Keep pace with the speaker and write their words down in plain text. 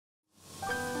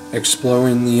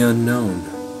Exploring the unknown,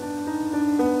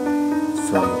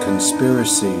 from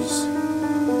conspiracies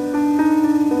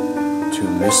to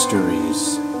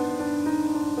mysteries.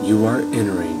 You are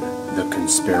entering the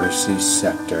conspiracy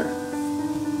sector.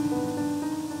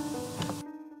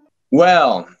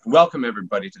 Well, welcome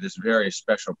everybody to this very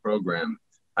special program.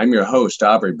 I'm your host,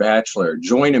 Aubrey Batchelor.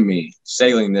 Joining me,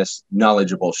 sailing this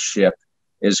knowledgeable ship,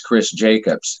 is Chris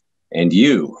Jacobs, and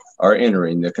you are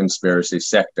entering the conspiracy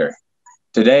sector.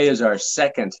 Today is our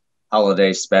second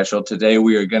holiday special. Today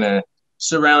we are going to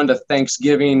surround a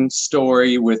Thanksgiving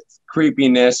story with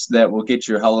creepiness that will get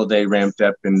your holiday ramped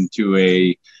up into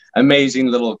a amazing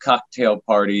little cocktail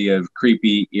party of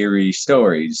creepy, eerie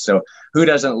stories. So who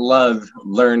doesn't love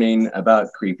learning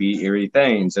about creepy, eerie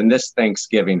things? And this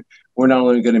Thanksgiving, we're not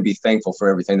only going to be thankful for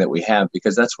everything that we have,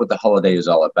 because that's what the holiday is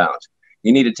all about.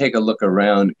 You need to take a look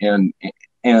around and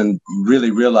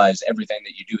really realize everything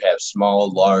that you do have, small,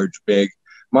 large, big,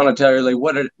 monetarily,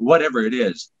 whatever it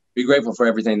is. Be grateful for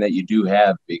everything that you do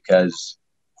have, because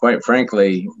quite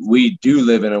frankly, we do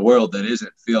live in a world that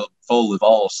isn't full of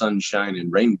all sunshine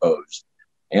and rainbows.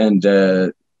 And,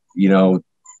 the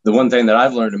one thing that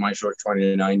I've learned in my short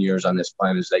 29 years on this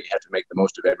planet is that you have to make the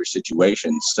most of every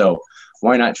situation. So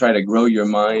why not try to grow your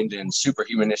mind in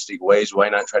superhumanistic ways? Why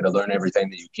not try to learn everything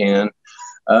that you can?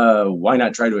 Why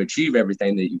not try to achieve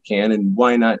everything that you can? And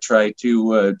why not try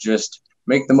to just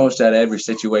make the most out of every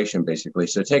situation, basically?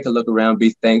 So take a look around,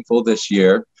 be thankful this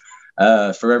year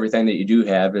for everything that you do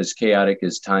have, as chaotic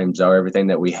as times are, everything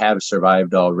that we have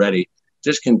survived already.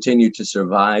 Just continue to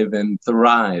survive and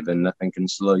thrive, and nothing can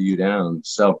slow you down.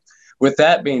 So with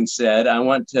that being said, I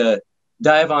want to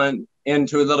dive on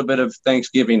into a little bit of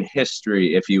Thanksgiving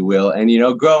history, if you will. And,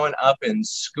 growing up in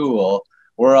school,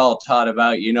 we're all taught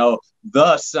about,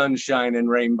 the sunshine and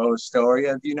rainbow story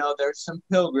of, there's some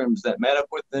pilgrims that met up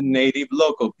with the native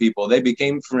local people. They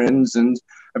became friends, and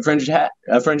a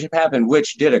friendship happened,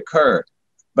 which did occur.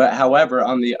 But however,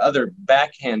 on the other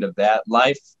backhand of that,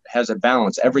 life has a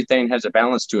balance. Everything has a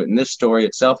balance to it. And this story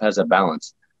itself has a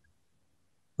balance.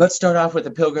 Let's start off with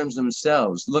the pilgrims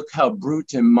themselves. Look how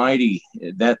brute and mighty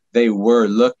that they were.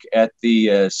 Look at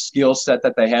the skill set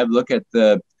that they have. Look at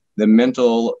the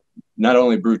mental, not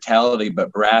only brutality,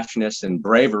 but brashness and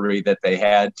bravery that they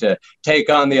had to take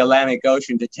on the Atlantic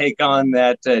Ocean, to take on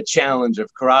that challenge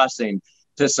of crossing,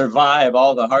 to survive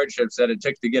all the hardships that it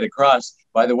took to get across.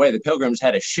 By the way, the Pilgrims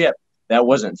had a ship that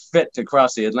wasn't fit to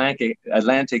cross the Atlantic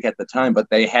at the time, but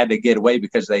they had to get away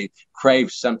because they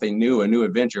craved something new, a new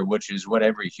adventure, which is what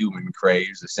every human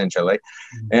craves, essentially.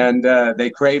 Mm-hmm. And they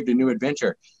craved a new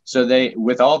adventure. So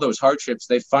with all those hardships,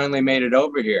 they finally made it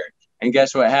over here. And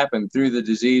guess what happened? Through the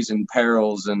disease and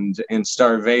perils and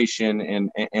starvation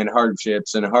and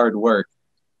hardships and hard work,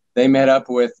 they met up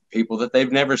with people that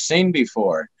they've never seen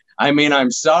before. I mean,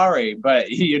 I'm sorry, but,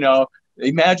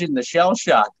 imagine the shell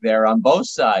shock there on both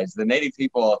sides. The native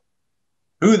people,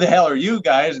 who the hell are you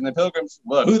guys? And the Pilgrims,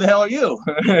 well, who the hell are you?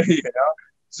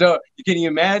 So can you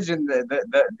imagine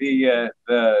the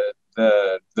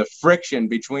friction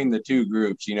between the two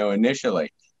groups,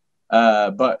 initially?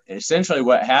 But essentially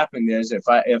what happened is,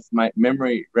 if my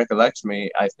memory recollects me,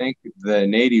 I think the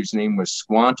native's name was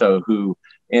Squanto, who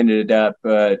ended up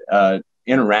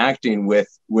interacting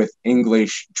with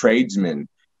English tradesmen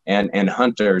and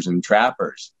hunters and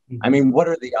trappers. Mm-hmm. I mean, what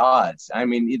are the odds? I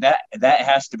mean, that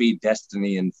has to be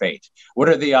destiny and fate. What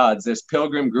are the odds? This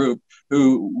pilgrim group,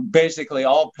 who basically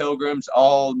all pilgrims,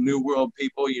 all New World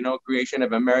people, creation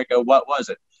of America, what was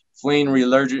it? Fleeing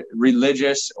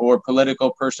religious or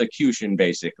political persecution,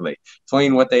 basically.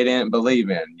 Fleeing what they didn't believe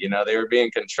in. They were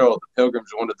being controlled. The Pilgrims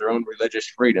wanted their own religious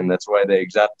freedom. That's why they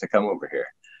exiled to come over here.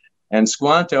 And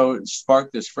Squanto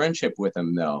sparked this friendship with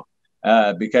him, though,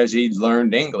 because he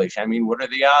learned English. I mean, what are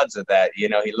the odds of that? He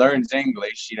learns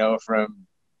English, from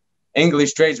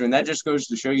English tradesmen. That just goes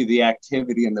to show you the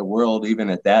activity in the world, even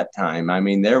at that time. I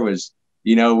mean, there was,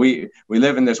 we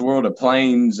live in this world of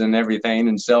planes and everything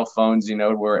and cell phones,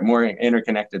 we're more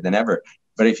interconnected than ever.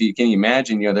 But if you can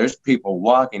imagine, there's people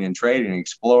walking and trading and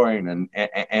exploring and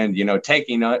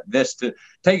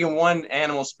taking one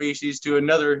animal species to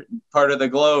another part of the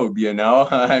globe,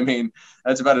 I mean,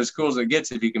 that's about as cool as it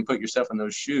gets if you can put yourself in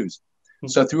those shoes.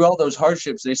 So through all those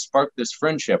hardships, they sparked this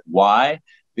friendship. Why?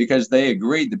 Because the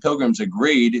Pilgrims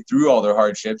agreed through all their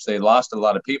hardships. They lost a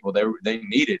lot of people. They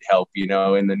needed help, in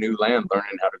the new land,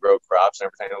 learning how to grow crops and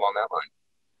everything along that line.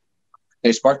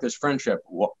 They sparked this friendship.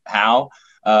 How?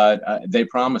 They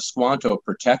promised Squanto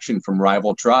protection from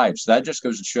rival tribes. That just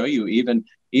goes to show you,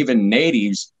 even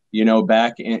natives,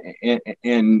 back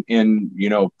in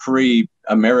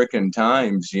pre-American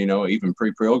times, even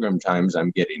pre-Pilgrim times,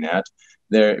 I'm getting at,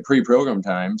 their pre-program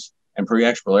times and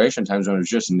pre-exploration times, when it was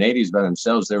just natives by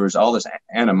themselves, there was all this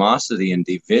animosity and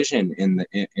division in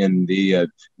the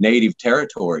native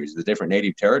territories, the different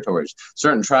native territories.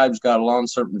 Certain tribes got along,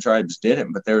 certain tribes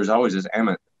didn't, but there was always this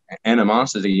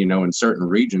animosity, in certain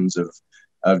regions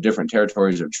of different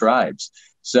territories of tribes.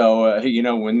 So,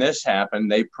 when this happened,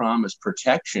 they promised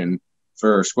protection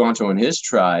for Squanto and his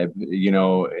tribe,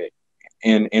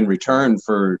 in return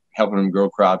for helping them grow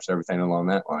crops, everything along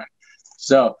that line.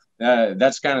 So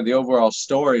that's kind of the overall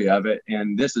story of it.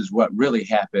 And this is what really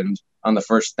happened on the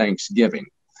first Thanksgiving.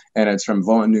 And it's from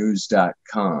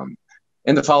voanews.com.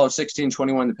 In the fall of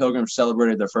 1621, the Pilgrims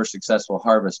celebrated their first successful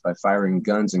harvest by firing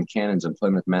guns and cannons in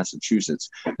Plymouth, Massachusetts.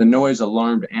 The noise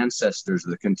alarmed ancestors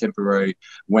of the contemporary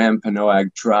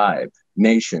Wampanoag tribe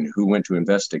nation who went to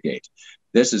investigate.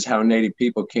 This is how Native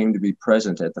people came to be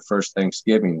present at the first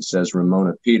Thanksgiving, says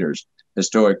Ramona Peters,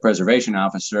 Historic Preservation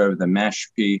Officer of the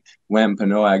Mashpee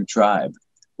Wampanoag tribe,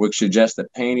 which suggests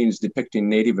that paintings depicting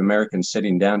Native Americans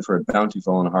sitting down for a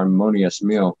bountiful and harmonious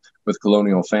meal with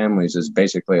colonial families is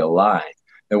basically a lie.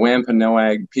 The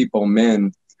Wampanoag people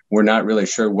men were not really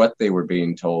sure what they were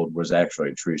being told was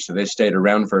actually true, so they stayed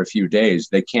around for a few days.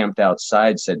 They camped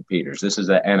outside, said Peters. This is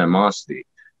the animosity,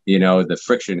 the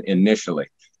friction initially.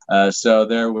 So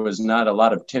there was not a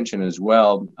lot of tension as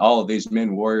well. All of these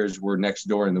men warriors were next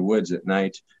door in the woods at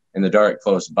night in the dark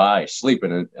close by,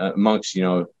 sleeping amongst,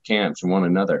 camps and one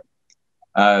another.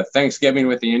 Thanksgiving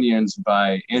with the Indians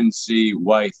by N.C.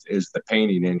 Wythe is the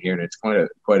painting in here, and it's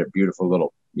quite a beautiful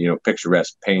little,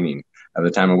 picturesque painting of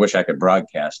the time. I wish I could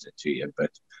broadcast it to you,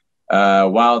 but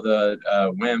while the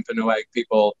Wampanoag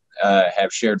people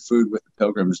have shared food with the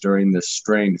Pilgrims during this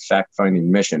strange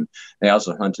fact-finding mission, they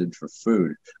also hunted for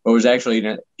food. What was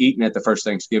actually eaten at the first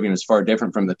Thanksgiving is far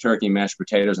different from the turkey, mashed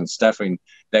potatoes, and stuffing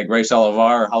that grace all of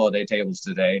our holiday tables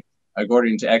today.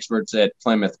 According to experts at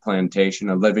Plymouth Plantation,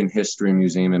 a living history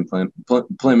museum in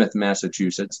Plymouth,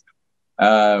 Massachusetts,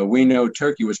 we know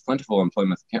turkey was plentiful in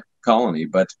Plymouth Colony,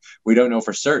 but we don't know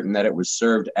for certain that it was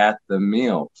served at the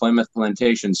meal. Plymouth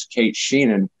Plantation's Kate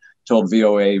Sheenan told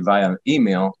VOA via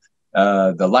email,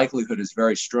 the likelihood is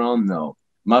very strong, though.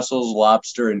 Mussels,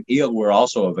 lobster, and eel were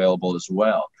also available as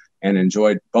well, and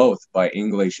enjoyed both by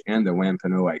English and the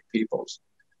Wampanoag peoples.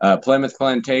 Plymouth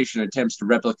Plantation attempts to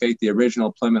replicate the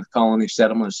original Plymouth colony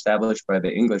settlement established by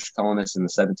the English colonists in the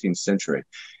 17th century,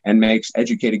 and makes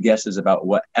educated guesses about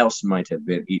what else might have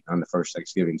been eaten on the first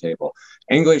Thanksgiving table.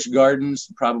 English gardens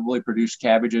probably produced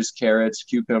cabbages, carrots,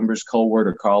 cucumbers, colewort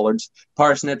or collards,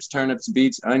 parsnips, turnips,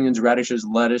 beets, onions, radishes,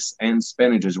 lettuce, and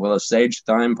spinach, as well as sage,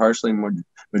 thyme, parsley,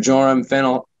 marjoram,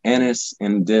 fennel, anise,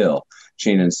 and dill,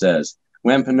 Sheenan says.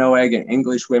 Wampanoag and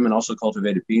English women also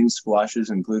cultivated beans,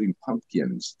 squashes, including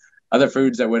pumpkins. Other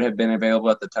foods that would have been available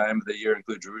at the time of the year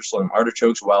include Jerusalem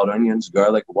artichokes, wild onions,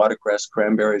 garlic, watercress,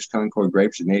 cranberries, Concord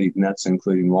grapes, and native nuts,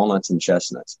 including walnuts and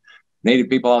chestnuts. Native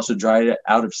people also dried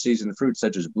out-of-season fruits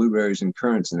such as blueberries and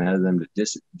currants and added them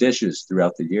to dishes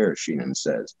throughout the year, Sheenan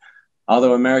says.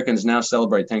 Although Americans now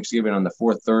celebrate Thanksgiving on the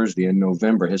fourth Thursday in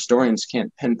November, historians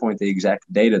can't pinpoint the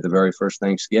exact date of the very first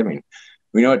Thanksgiving.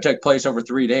 We know it took place over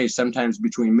 3 days, sometimes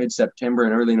between mid-September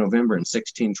and early November in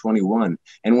 1621,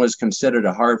 and was considered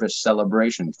a harvest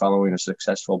celebration following a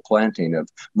successful planting of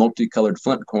multicolored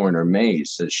flint corn or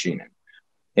maize, says Sheenan.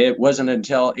 It wasn't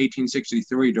until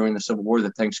 1863, during the Civil War,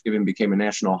 that Thanksgiving became a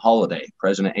national holiday.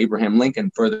 President Abraham Lincoln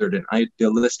furthered an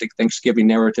idealistic Thanksgiving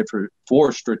narrative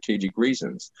for strategic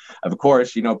reasons. Of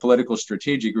course, political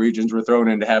strategic reasons were thrown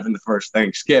into having the first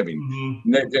Thanksgiving.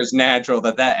 Mm-hmm. It's just natural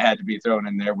that had to be thrown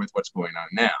in there with what's going on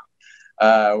now.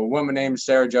 A woman named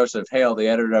Sarah Joseph Hale, the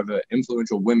editor of an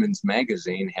influential women's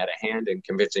magazine, had a hand in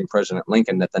convincing President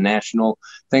Lincoln that the national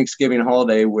Thanksgiving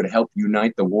holiday would help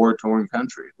unite the war-torn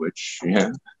country, which,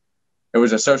 it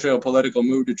was a socio-political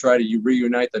move to try to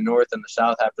reunite the North and the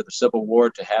South after the Civil War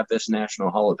to have this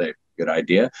national holiday. Good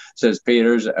idea, says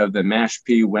Peters of the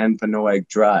Mashpee Wampanoag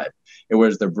tribe. It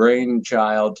was the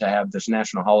brainchild to have this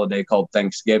national holiday called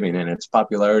Thanksgiving, and its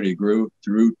popularity grew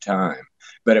through time.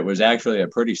 But it was actually a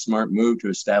pretty smart move to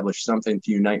establish something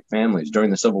to unite families.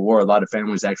 During the Civil War, a lot of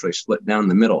families actually split down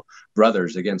the middle,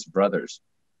 brothers against brothers.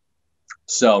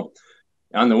 So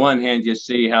on the one hand, you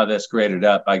see how this created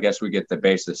up. I guess we get the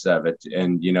basis of it.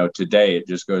 And, today it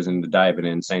just goes into diving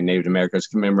in, saying Native Americans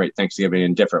commemorate Thanksgiving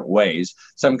in different ways.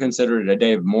 Some consider it a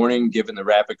day of mourning, given the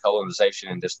rapid colonization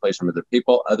and displacement of their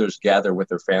people. Others gather with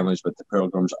their families, but the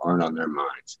Pilgrims aren't on their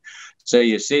minds. So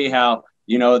you see how,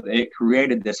 it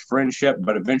created this friendship,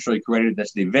 but eventually created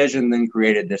this division, then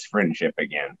created this friendship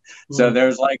again. Mm-hmm. So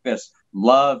there's like this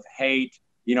love, hate,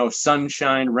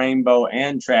 sunshine, rainbow,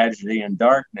 and tragedy and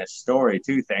darkness story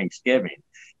to Thanksgiving.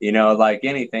 Like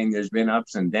anything, there's been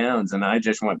ups and downs. And I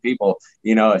just want people,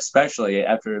 especially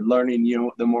after learning,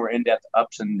 the more in-depth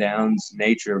ups and downs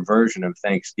nature version of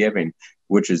Thanksgiving,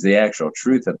 which is the actual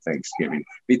truth of Thanksgiving.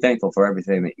 Be thankful for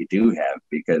everything that you do have,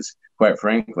 because quite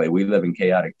frankly, we live in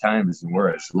chaotic times, and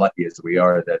we're as lucky as we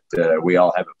are that we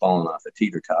all haven't fallen off the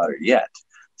teeter-totter yet.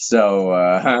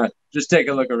 So just take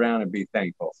a look around and be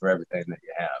thankful for everything that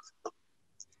you have.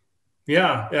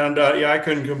 Yeah, and I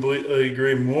couldn't completely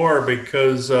agree more,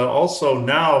 because also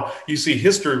now you see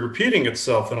history repeating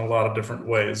itself in a lot of different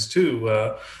ways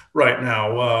too. Right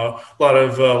now, a lot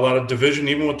of division,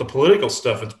 even with the political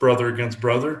stuff. It's brother against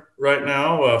brother right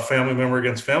now, family member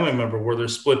against family member, where they're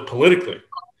split politically.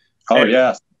 Oh, and,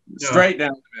 yeah, straight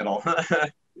down the middle.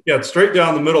 Yeah, it's straight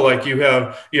down the middle. Like you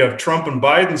have Trump and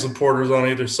Biden supporters on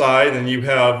either side, and you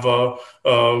have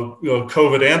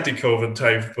COVID anti-COVID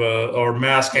type or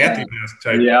mask anti-mask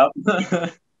type. Yep.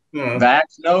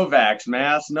 Vax, no vax,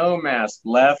 mask, no mask,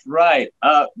 left, right,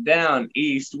 up, down,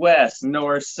 east, west,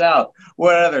 north, south.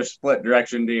 What other split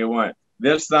direction do you want?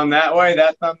 This thumb that way,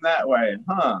 that thumb that way.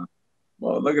 Huh.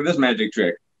 Well, look at this magic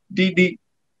trick. D D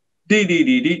D D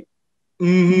D D.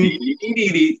 Yeah,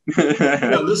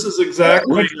 this is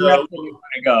exactly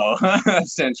go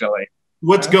essentially.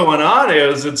 What's going on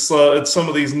is it's some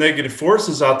of these negative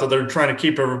forces out there that are trying to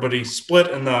keep everybody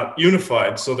split and not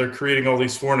unified. So they're creating all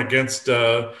these for and against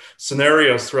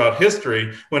scenarios throughout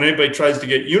history. When anybody tries to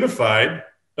get unified,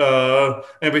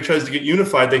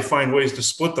 they find ways to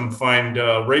split them, find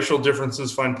racial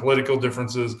differences, find political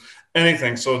differences,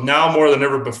 anything. So now more than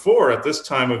ever before, at this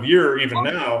time of year, even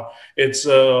now, it's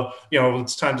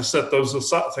it's time to set those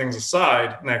things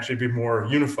aside and actually be more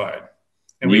unified.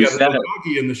 And we got a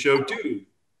doggy in the show too.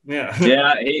 Yeah.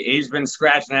 Yeah, he's been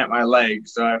scratching at my leg,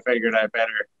 so I figured I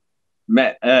better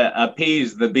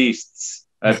appease the beasts.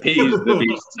 Appease the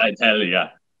beasts, I tell you.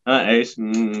 Ace?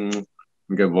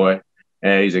 Good boy.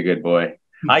 Yeah, he's a good boy.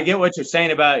 I get what you're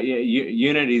saying about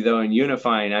unity, though, and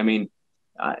unifying. I mean,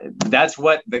 that's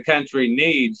what the country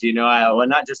needs, well,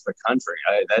 not just the country.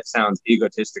 That sounds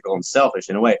egotistical and selfish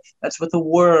in a way. That's what the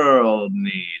world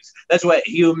needs. That's what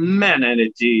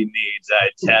humanity needs, I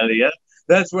tell you.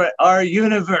 That's what our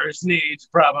universe needs,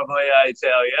 probably, I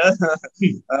tell you.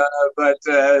 But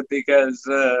because,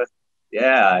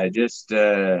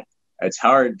 it's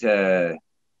hard to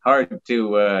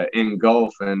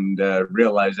engulf and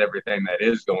realize everything that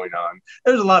is going on.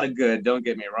 There's a lot of good, don't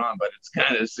get me wrong, but it's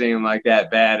kind of seemed like that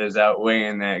bad is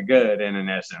outweighing that good in an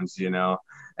essence,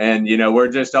 And,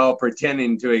 we're just all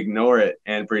pretending to ignore it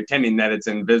and pretending that it's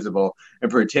invisible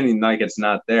and pretending like it's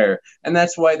not there. And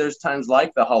that's why there's times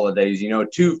like the holidays,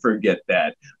 to forget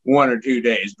that 1 or 2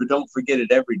 days, but don't forget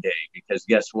it every day, because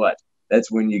guess what?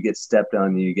 That's when you get stepped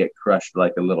on, you get crushed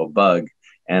like a little bug.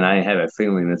 And I have a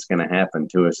feeling it's going to happen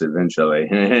to us eventually.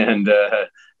 And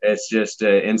it's just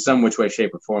in some which way,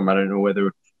 shape, or form. I don't know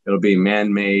whether it'll be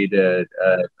man-made,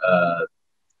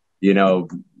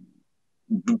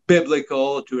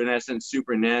 biblical to an essence,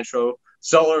 supernatural,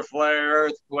 solar flare,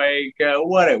 earthquake,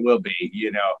 what it will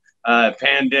be,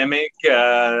 pandemic,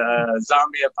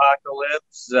 zombie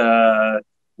apocalypse,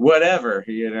 whatever,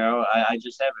 I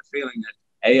just have a feeling that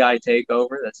AI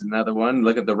takeover, that's another one.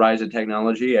 Look at the rise of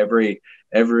technology. Every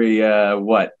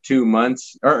 2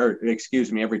 months, or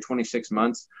excuse me, every 26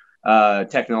 months,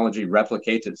 technology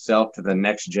replicates itself to the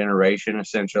next generation,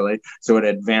 essentially. So it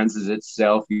advances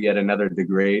itself yet another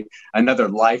degree, another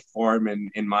life form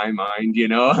in my mind,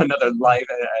 another life,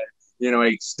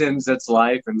 extends its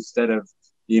life instead of,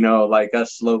 like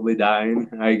us slowly dying,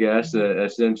 I guess,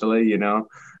 essentially,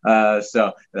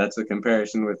 So that's the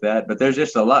comparison with that. But there's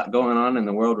just a lot going on in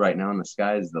the world right now, and the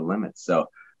sky is the limit. So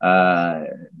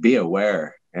be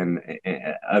aware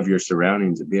of your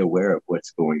surroundings and be aware of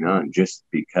what's going on, just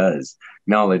because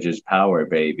knowledge is power,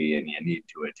 baby, and you need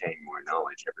to attain more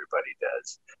knowledge. Everybody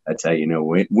does. That's how you know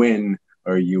when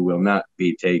or you will not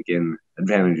be taken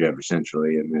advantage of,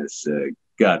 essentially, in this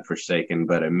godforsaken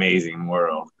but amazing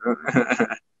world.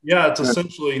 Yeah, it's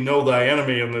essentially know thy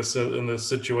enemy in this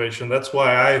situation. That's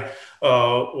why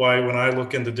when I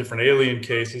look into different alien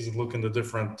cases and look into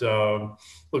different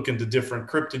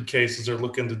cryptid cases, or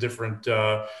look into different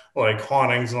like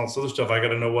hauntings and all this other stuff, I got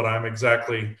to know what I'm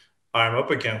up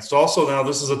against. Also, now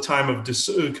this is a time of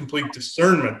complete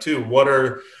discernment too. What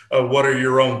are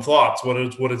your own thoughts?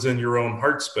 What is in your own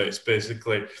heart space,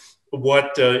 basically?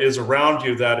 What is around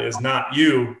you that is not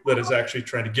you, that is actually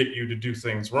trying to get you to do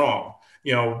things wrong?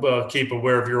 Keep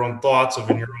aware of your own thoughts,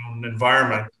 in your own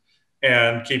environment,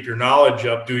 and keep your knowledge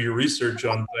up, do your research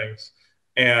on things,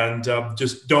 and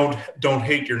just don't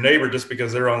hate your neighbor just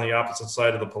because they're on the opposite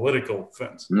side of the political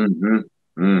fence. Mm-hmm.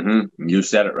 You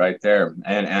said it right there,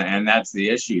 and that's the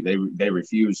issue. They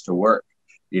refuse to work.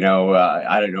 I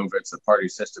don't know if it's the party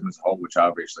system as a whole, which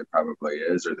obviously probably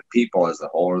is, or the people as a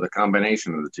whole, or the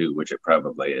combination of the two, which it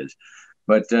probably is.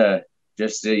 But yeah,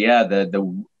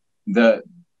 the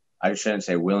I shouldn't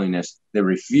say willingness, the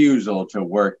refusal to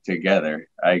work together,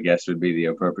 I guess would be the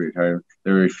appropriate term.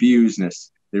 The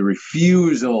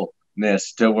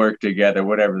refusalness to work together,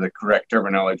 whatever the correct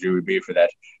terminology would be for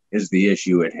that, is the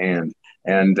issue at hand.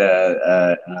 And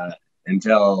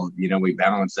until we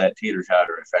balance that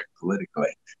teeter-totter effect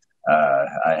politically,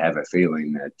 I have a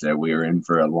feeling that we are in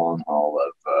for a long haul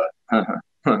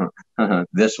of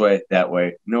this way, that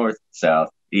way, north, south,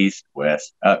 east,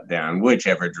 west, up, down,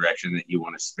 whichever direction that you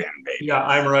want to spin, baby. Yeah,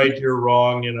 I'm right, you're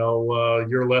wrong,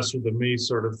 you're lesser than me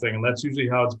sort of thing. And that's usually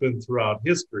how it's been throughout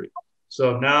history.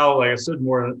 So now, like I said,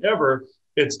 more than ever,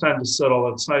 it's time to set all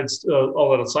that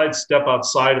aside, step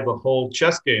outside of the whole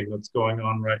chess game that's going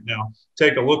on right now.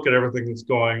 Take a look at everything that's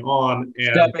going on.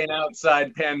 And stepping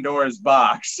outside Pandora's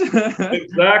box.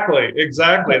 Exactly. And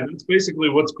that's basically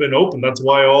what's been opened. That's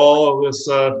why all of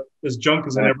this junk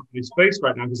is in everybody's face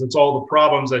right now, because it's all the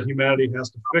problems that humanity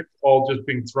has to fix, all just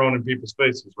being thrown in people's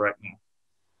faces right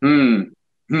now.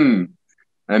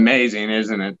 Amazing,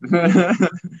 isn't it?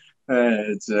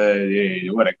 It's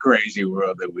what a crazy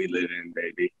world that we live in,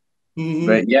 baby.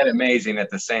 But yet amazing at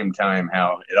the same time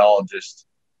how it all just,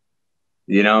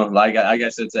 like I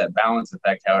guess it's that balance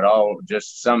effect, how it all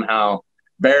just somehow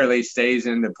barely stays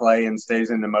into play and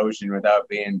stays into motion without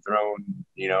being thrown,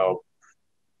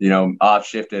 off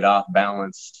shifted, off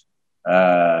balanced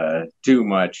too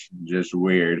much. Just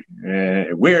weird.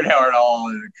 Weird how it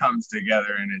all comes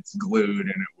together and it's glued and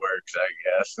it works, I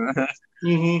guess.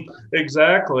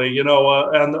 Exactly. And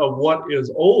what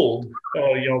is old,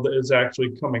 is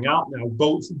actually coming out now.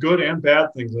 Both good and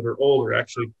bad things that are old are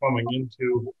actually coming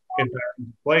into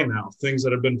play now. Things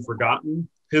that have been forgotten,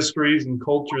 histories and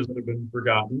cultures that have been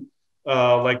forgotten,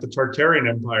 like the Tartarian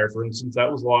Empire, for instance,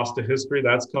 that was lost to history.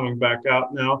 That's coming back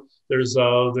out now. There's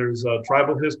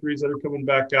tribal histories that are coming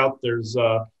back out. There's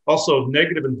also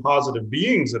negative and positive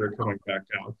beings that are coming back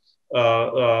out.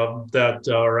 That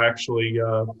are actually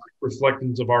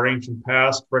reflections of our ancient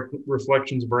past,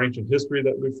 reflections of our ancient history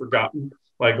that we've forgotten,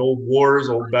 like old wars,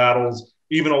 old battles,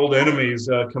 even old enemies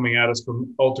coming at us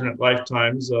from alternate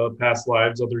lifetimes, past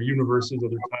lives, other universes,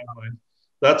 other timelines.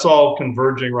 That's all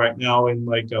converging right now in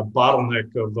like a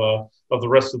bottleneck of the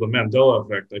rest of the Mandela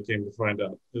effect. I came to find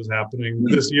out is happening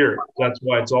this year. That's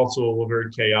why it's also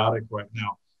very chaotic right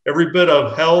now. Every bit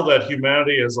of hell that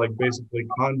humanity has like basically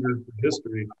conjured for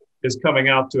history is coming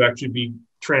out to actually be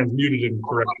transmuted and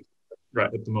corrected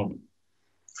right at the moment.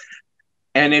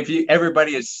 And if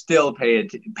everybody is still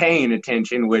paying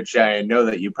attention, which I know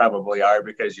that you probably are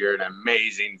because you're an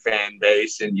amazing fan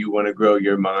base and you want to grow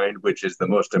your mind, which is the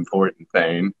most important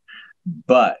thing.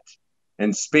 But,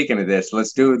 and speaking of this,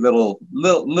 let's do a little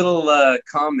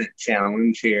comment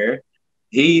challenge here.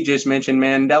 He just mentioned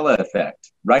Mandela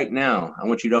effect. Right now, I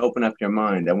want you to open up your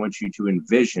mind. I want you to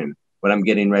envision what I'm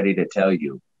getting ready to tell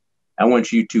you. I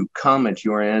want you to comment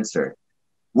your answer.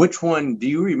 Which one do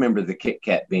you remember the Kit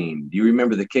Kat being? Do you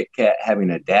remember the Kit Kat having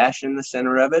a dash in the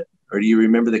center of it? Or do you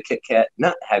remember the Kit Kat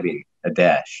not having a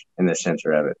dash in the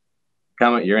center of it?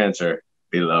 Comment your answer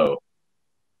below.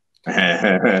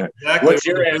 Exactly. What's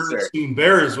your answer?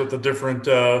 Bears with the different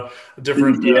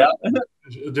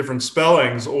different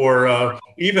spellings, or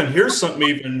even here's something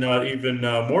even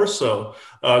more so.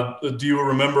 Do you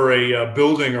remember a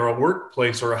building or a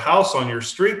workplace or a house on your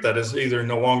street that is either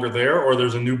no longer there or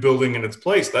there's a new building in its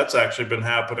place? That's actually been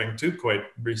happening too quite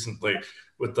recently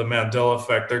with the Mandela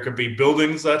effect. There could be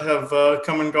buildings that have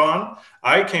come and gone.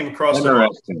 I came across a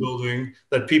building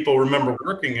that people remember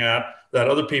working at that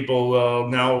other people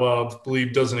now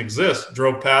believe doesn't exist.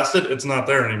 Drove past it, it's not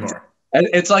there anymore.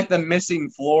 It's like the missing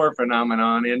floor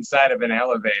phenomenon inside of an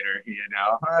elevator,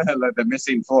 the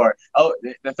missing floor. Oh,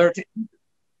 the 13th.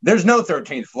 There's no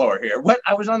 13th floor here. What?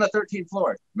 I was on the 13th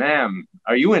floor. Ma'am,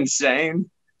 are you insane?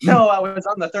 No, I was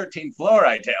on the 13th floor,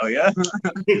 I tell you.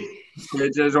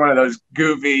 It's just one of those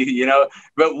goofy,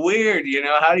 but weird,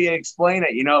 how do you explain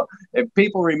it? If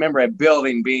people remember a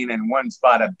building being in one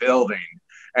spot, a building,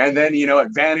 and then, it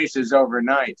vanishes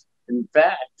overnight. In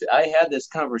fact, I had this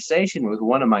conversation with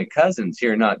one of my cousins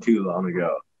here not too long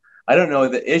ago. I don't know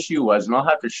what the issue was, and I'll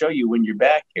have to show you when you're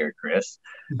back here, Chris.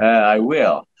 I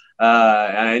will.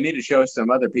 And I need to show some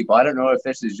other people. I don't know if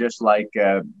this is just like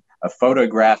a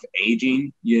photograph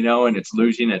aging, and it's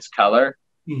losing its color.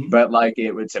 Mm-hmm. But like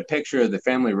it's a picture of the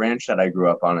family ranch that I grew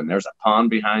up on, and there's a pond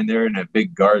behind there and a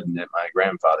big garden that my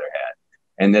grandfather had.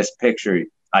 And this picture,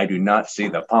 I do not see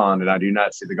the pond, and I do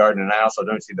not see the garden, and I also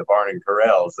don't see the barn and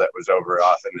corrals that was over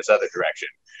off in this other direction.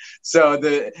 So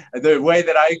the way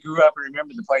that I grew up and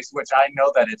remember the place, which I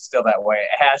know that it's still that way,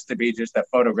 it has to be just a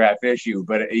photograph issue.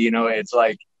 But you know, it's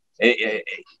like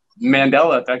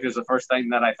Mandela effect is the first thing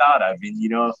that I thought of, and you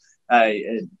know,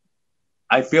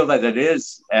 I feel that it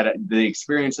is the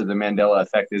experience of the Mandela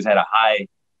effect is at a high.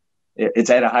 It's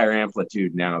at a higher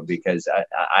amplitude now because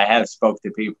I have spoke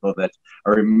to people that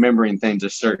are remembering things a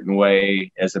certain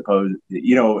way as opposed,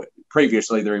 you know,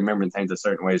 previously they're remembering things a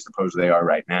certain way as opposed to they are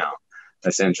right now,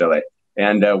 essentially.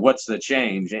 And what's the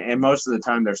change? And most of the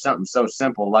time there's something so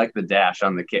simple like the dash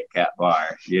on the Kit Kat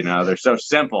bar. You know, they're so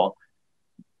simple.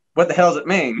 What the hell does it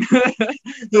mean?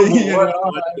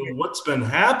 What's been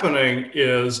happening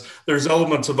is there's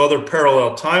elements of other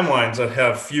parallel timelines that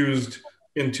have fused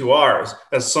into ours.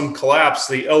 As some collapse,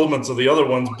 the elements of the other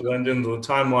ones blend into the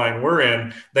timeline we're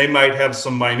in. They might have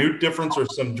some minute difference or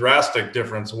some drastic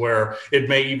difference where it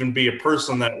may even be a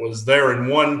person that was there in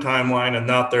one timeline and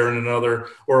not there in another,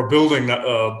 or a building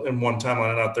in one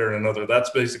timeline and not there in another. That's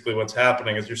basically what's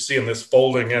happening is you're seeing this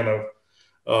folding in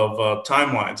of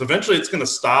timelines. Eventually it's going to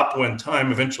stop when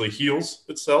time eventually heals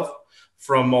itself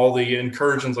from all the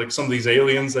incursions, like some of these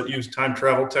aliens that use time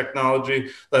travel technology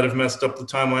that have messed up the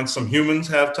timeline. Some humans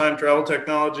have time travel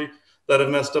technology that have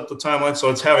messed up the timeline.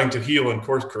 So it's having to heal and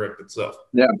course correct itself.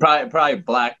 Yeah, probably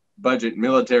black budget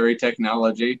military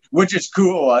technology, which is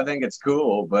cool. I think it's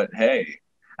cool, but hey,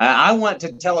 I want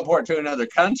to teleport to another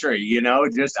country, you know,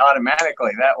 just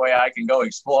automatically. That way I can go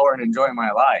explore and enjoy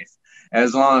my life.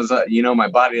 As long as, you know, my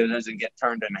body doesn't get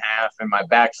turned in half and my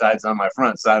backside's on my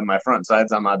front side, my front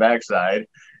side's on my backside,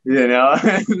 you know.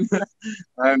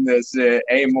 I'm this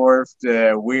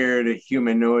amorphed, weird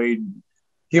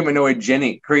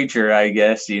humanoid-genic creature, I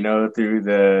guess, you know, through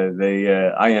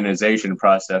the ionization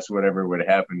process, whatever would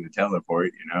happen to teleport,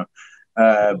 you know.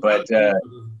 But the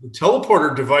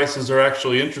teleporter devices are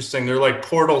actually interesting. They're like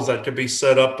portals that could be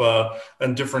set up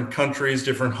in different countries,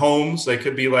 different homes. They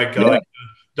could be like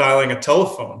dialing a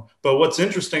telephone. But what's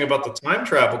interesting about the time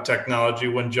travel technology,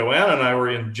 when Joanna and I were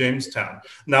in Jamestown,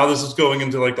 now this is going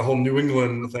into like the whole New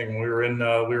England thing. We were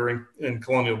in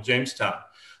colonial Jamestown.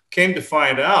 Came to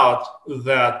find out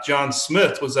that John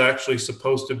Smith was actually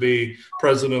supposed to be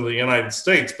president of the United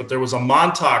States, but there was a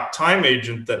Montauk time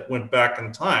agent that went back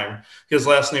in time. His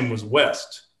last name was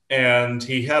West, and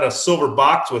he had a silver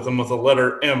box with him with a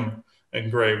letter M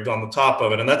engraved on the top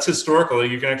of it. And that's historical.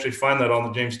 You can actually find that on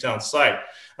the Jamestown site.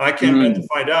 And I came back to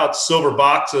find out silver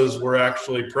boxes were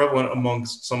actually prevalent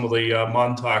amongst some of the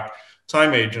Montauk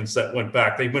time agents that went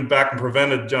back. They went back and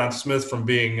prevented John Smith from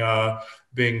being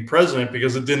president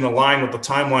because it didn't align with the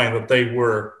timeline that they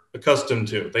were accustomed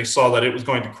to. They saw that it was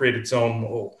going to create its own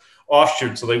little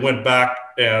offshoot. So they went back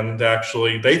and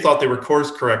actually they thought they were course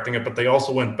correcting it, but they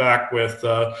also went back with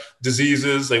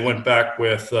diseases. They went back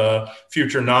with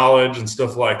future knowledge and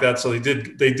stuff like that. So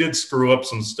they did screw up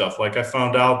some stuff. Like I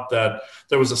found out that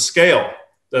there was a scale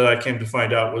that I came to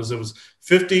find out it was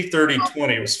 50, 30,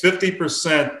 20. It was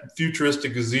 50%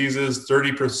 futuristic diseases,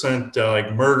 30%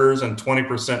 like murders, and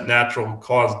 20% natural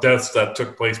cause deaths that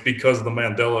took place because of the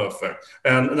Mandela effect.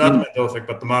 And not the Mandela effect,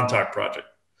 but the Montauk Project.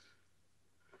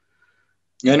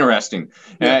 Interesting.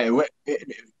 Yeah.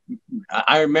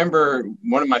 I remember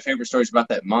one of my favorite stories about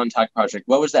that Montauk Project.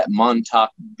 What was that Montauk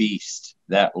beast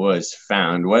that was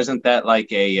found? Wasn't that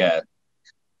like a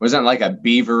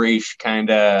beaverish kind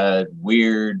of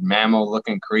weird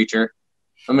mammal-looking creature?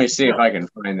 Let me see if I can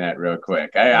find that real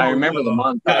quick. I remember the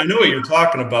Montauk. Yeah, I know what you're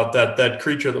talking about. That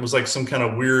creature that was like some kind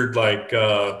of weird like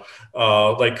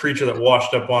creature that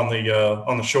washed up on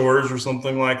the shores or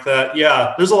something like that.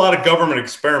 Yeah, there's a lot of government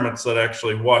experiments that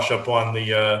actually wash up on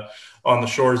the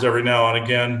shores every now and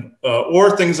again,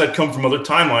 or things that come from other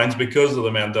timelines because of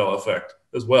the Mandela effect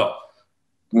as well.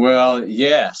 Well,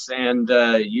 yes, and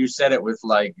you said it with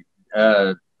like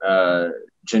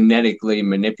genetically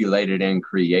manipulated and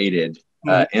created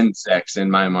insects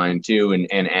in my mind too,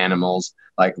 and animals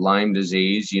like Lyme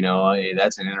disease. You know,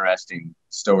 that's an interesting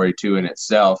story too in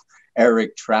itself.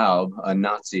 Eric Traub, a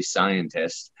Nazi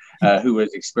scientist who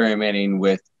was experimenting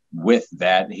with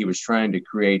that, he was trying to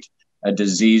create a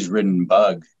disease-ridden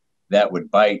bug that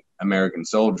would bite American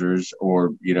soldiers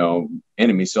or, you know,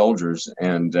 enemy soldiers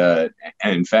and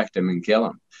infect them and kill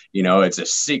them. You know, it's a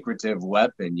secretive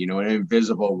weapon, you know, an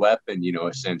invisible weapon, you know,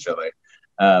 essentially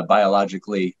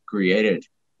biologically created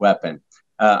weapon.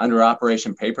 Under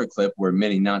Operation Paperclip, where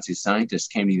many Nazi scientists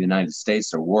came to the United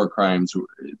States, their war crime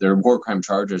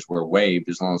charges were waived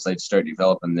as long as they'd start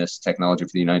developing this technology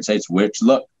for the United States, which,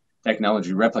 look,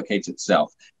 Technology replicates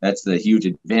itself. That's the huge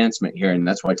advancement here, and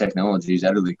that's why technology is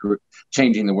utterly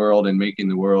changing the world and making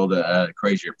the world a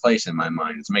crazier place in my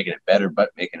mind. It's making it better,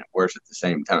 but making it worse at the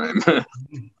same time,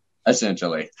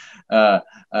 essentially.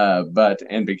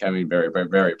 And becoming very, very,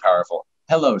 very powerful.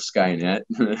 Hello, Skynet.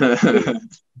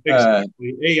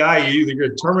 Exactly. AI, you either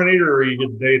get Terminator or you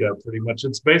get data, pretty much.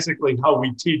 It's basically how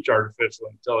we teach artificial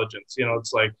intelligence.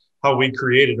 It's like how we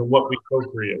create it and what we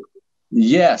co-create.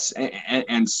 Yes,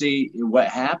 and see what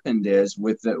happened is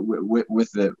with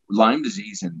the Lyme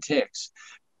disease and ticks,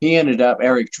 he ended up,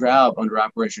 Eric Traub, under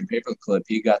Operation Paperclip,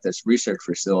 he got this research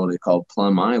facility called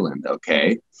Plum Island,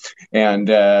 okay? And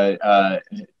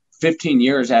 15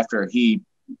 years after he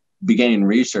began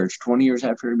research, 20 years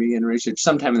after he began research,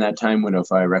 sometime in that time window,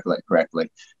 if I recollect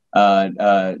correctly,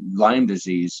 Lyme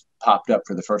disease popped up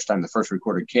for the first time. The first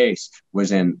recorded case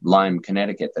was in Lyme,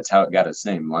 Connecticut. That's how it got its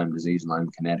name, Lyme disease, Lyme,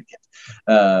 Connecticut.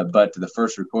 But the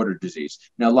first recorded disease.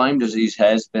 Now, Lyme disease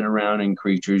has been around in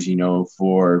creatures,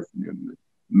 for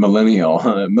millennia,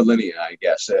 I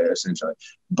guess, essentially.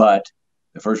 But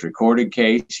the first recorded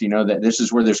case, that this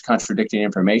is where there's contradicting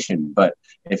information. But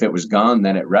if it was gone,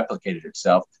 then it replicated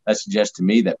itself. That suggests to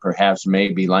me that perhaps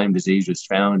maybe Lyme disease was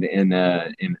found in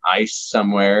ice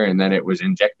somewhere, and then it was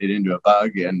injected into a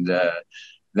bug, and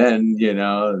then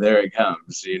there it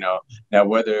comes. Now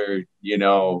whether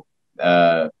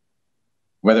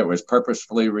whether it was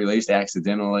purposefully released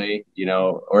accidentally,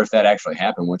 or if that actually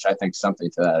happened, which I think something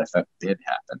to that effect did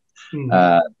happen,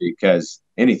 because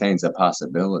anything's a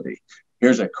possibility.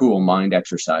 Here's a cool mind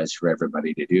exercise for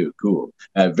everybody to do. Cool.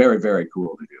 Very, very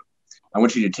cool to do. I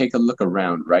want you to take a look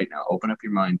around right now. Open up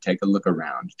your mind. Take a look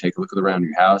around. Take a look around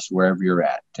your house, wherever you're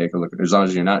at. Take a look. As long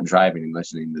as you're not driving and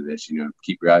listening to this,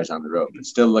 keep your eyes on the road, but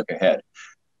still look ahead.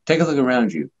 Take a look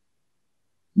around you.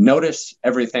 Notice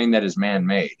everything that is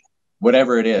man-made,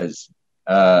 whatever it is,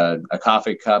 a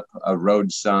coffee cup, a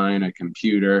road sign, a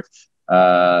computer,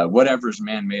 whatever's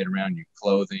man-made around you,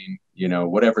 clothing,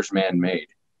 whatever's man-made.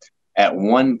 At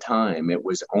one time, it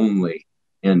was only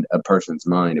in a person's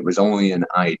mind. It was only an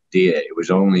idea. It was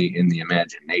only in the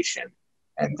imagination.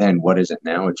 And then what is it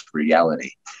now? It's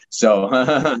reality.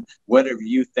 So whatever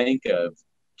you think of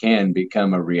can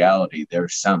become a reality.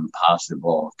 There's some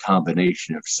possible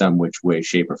combination of some which way,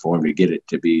 shape, or form to get it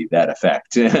to be that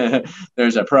effect.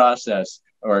 There's a process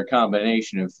or a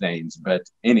combination of things, but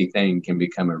anything can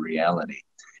become a reality.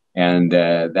 And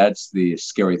that's the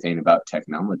scary thing about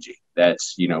technology.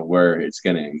 That's, where it's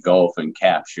going to engulf and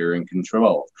capture and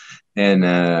control in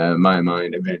my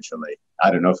mind eventually.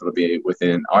 I don't know if it'll be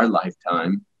within our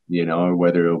lifetime, or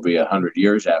whether it'll be 100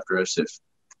 years after us if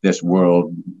this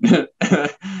world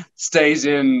stays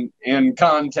in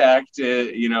contact,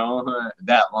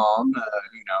 that long.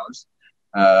 Who knows?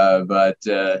 But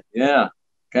yeah,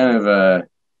 kind of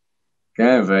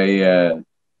a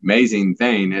amazing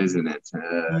thing, isn't it?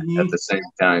 At the same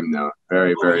time, though,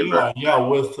 very, very, very. Yeah.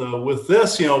 With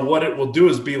this, what it will do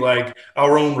is be like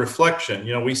our own reflection.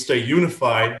 We stay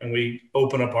unified and we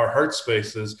open up our heart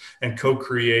spaces and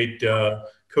co-create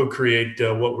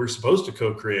what we're supposed to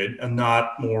co-create, and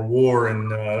not more war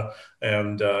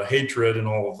and hatred and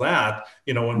all of that.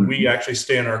 When we actually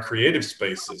stay in our creative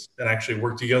spaces and actually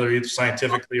work together, either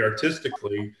scientifically,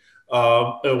 artistically.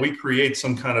 We create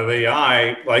some kind of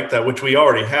AI like that, which we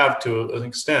already have to an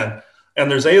extent. And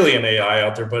there's alien AI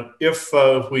out there. But if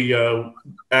we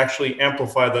actually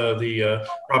amplify the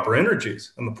proper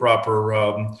energies and the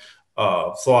proper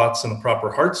thoughts and the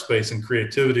proper heart space and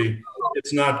creativity,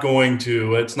 it's not going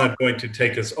to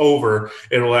take us over.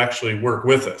 It'll actually work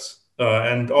with us.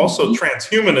 And also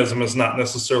transhumanism is not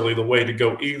necessarily the way to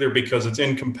go either, because it's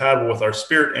incompatible with our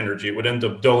spirit energy. It would end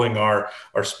up dulling our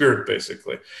spirit,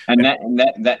 basically. And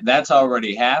that's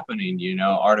already happening,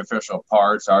 artificial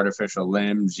parts, artificial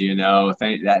limbs,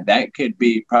 that could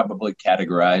be probably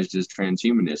categorized as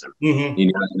transhumanism.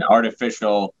 An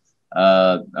artificial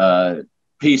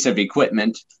piece of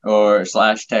equipment or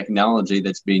 / technology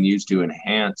that's being used to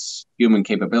enhance human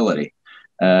capability.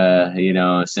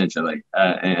 Essentially.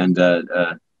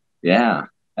 Yeah,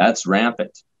 that's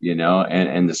rampant,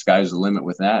 and the sky's the limit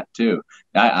with that too.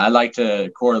 I like to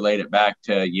correlate it back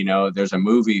to, there's a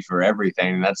movie for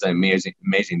everything. And that's the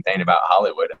amazing thing about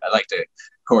Hollywood. I like to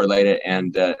correlate it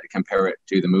and compare it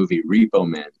to the movie Repo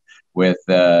Man with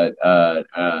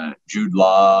Jude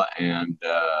Law and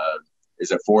is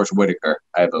it Forrest Whitaker,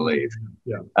 I believe.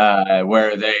 Yeah.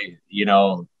 Where they,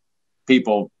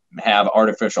 people have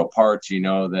artificial parts,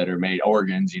 that are made,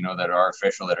 organs, that are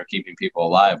artificial, that are keeping people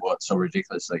alive. Well, it's so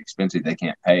ridiculously expensive they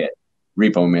can't pay it.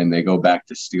 Repo Men, they go back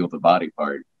to steal the body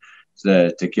part.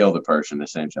 to kill the person,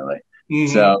 essentially.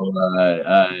 Mm-hmm. So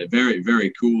very,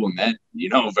 very cool. And that,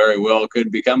 very well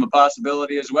could become a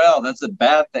possibility as well. That's a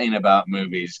bad thing about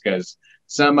movies, because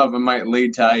some of them might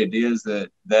lead to ideas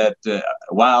that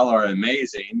while are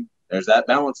amazing, there's that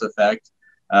balance effect.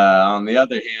 On the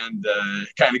other hand,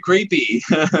 kind of creepy.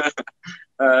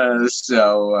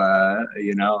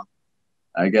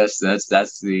 I guess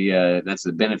that's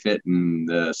the benefit and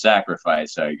the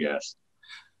sacrifice, I guess.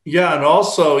 Yeah, and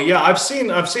also, yeah, I've seen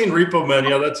Repo Man.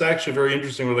 Yeah, that's actually very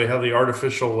interesting, where they have the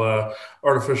artificial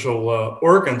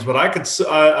organs. But I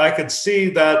could see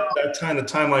that kind of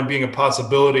timeline being a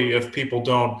possibility if people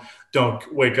don't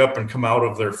wake up and come out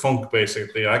of their funk.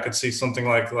 Basically, I could see something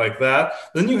like that.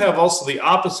 Then you have also the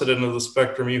opposite end of the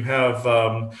spectrum. You have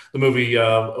the movie.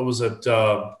 Was it?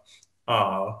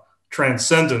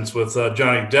 Transcendence with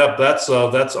Johnny Depp.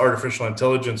 That's artificial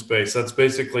intelligence based. That's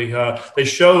basically they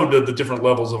showed the different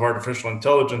levels of artificial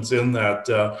intelligence in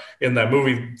that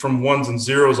movie, from ones and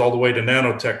zeros all the way to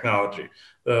nanotechnology.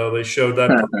 They showed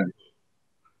that.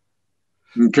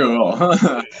 Cool.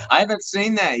 I haven't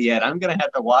seen that yet. I'm gonna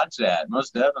have to watch that,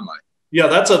 most definitely. Yeah,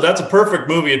 that's a perfect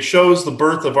movie. It shows the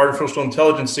birth of artificial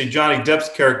intelligence. See, Johnny Depp's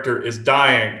character is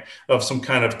dying of some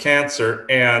kind of cancer,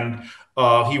 and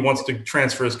he wants to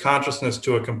transfer his consciousness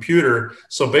to a computer.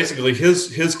 So basically,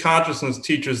 his consciousness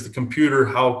teaches the computer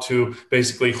how to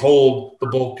basically hold the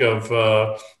bulk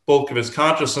of his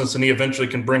consciousness, and he eventually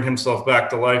can bring himself back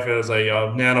to life as a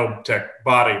nanotech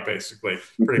body, basically.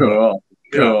 Pretty cool. much.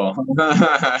 Cool.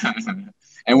 Yeah.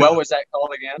 And what was that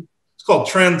called again? It's called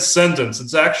Transcendence.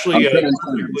 It's actually a really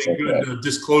good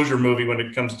disclosure movie when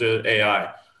it comes to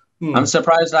AI. I'm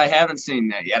surprised I haven't seen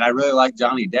that yet. I really like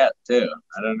Johnny Depp too.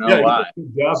 I don't know why.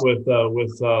 Good job with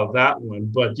that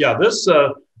one. But yeah, this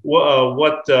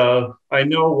what I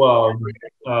know.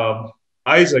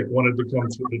 Isaac wanted to come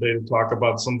through today to talk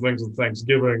about some things with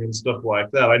Thanksgiving and stuff like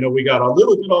that. I know we got a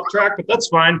little bit off track, but that's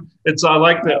fine. I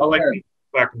like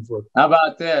back and forth. How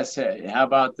about this?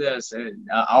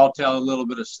 I'll tell a little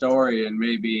bit of story, and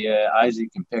maybe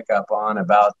Isaac can pick up on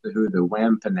about who the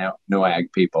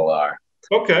Wampanoag people are.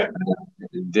 Okay.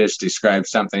 Just describe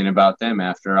something about them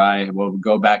after I will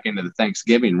go back into the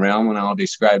Thanksgiving realm, and I'll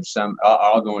describe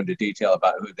I'll go into detail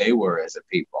about who they were as a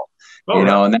people.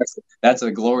 And that's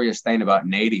a glorious thing about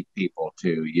Native people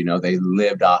too. They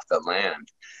lived off the land,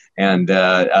 and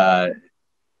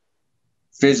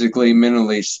physically,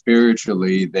 mentally,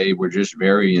 spiritually, they were just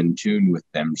very in tune with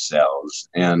themselves.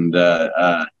 And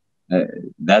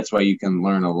that's why you can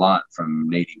learn a lot from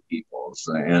Native peoples,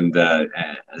 and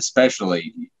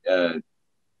especially the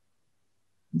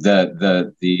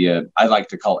I like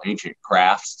to call ancient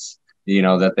crafts,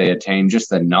 that they attained, just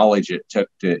the knowledge it took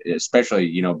to,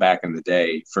 especially, back in the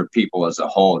day, for people as a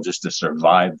whole, just to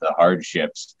survive the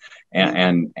hardships,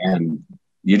 and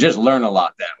you just learn a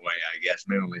lot that way, I guess,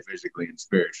 mentally, physically, and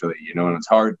spiritually, and it's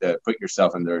hard to put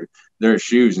yourself in their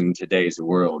shoes in today's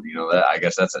world. I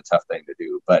guess that's a tough thing to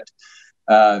do. But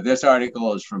this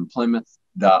article is from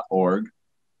Plymouth.org,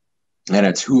 and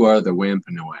it's Who Are the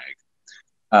Wampanoag?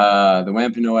 The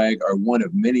Wampanoag are one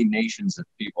of many nations of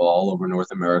people all over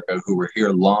North America who were here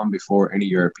long before any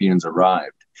Europeans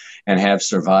arrived, and have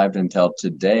survived until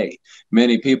today.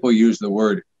 Many people use the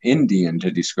word Indian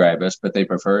to describe us, but they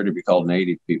prefer to be called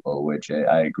Native people, which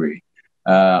I agree.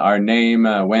 Our name,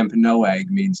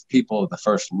 Wampanoag, means people of the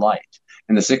first light.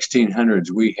 In the 1600s,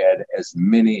 we had as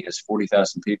many as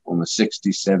 40,000 people in the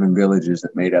 67 villages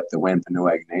that made up the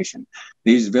Wampanoag Nation.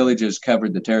 These villages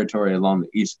covered the territory along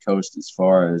the east coast as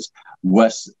far as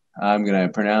west, I'm going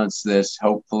to pronounce this,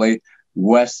 hopefully,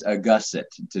 West Augusta,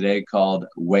 today called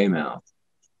Weymouth.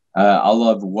 All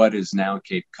of what is now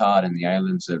Cape Cod and the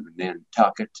islands of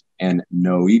Nantucket and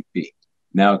Noipi,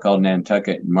 now called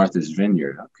Nantucket and Martha's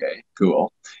Vineyard. Okay,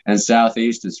 cool. And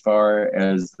southeast as far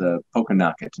as the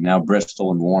Pokanoket, now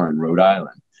Bristol and Warren, Rhode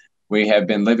Island. We have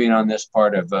been living on this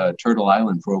part of Turtle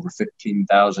Island for over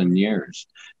 15,000 years.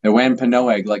 The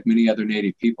Wampanoag, like many other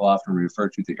Native people, often refer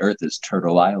to the earth as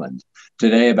Turtle Island.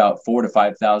 Today, about 4,000 to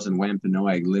 5,000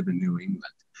 Wampanoag live in New England.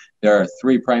 There are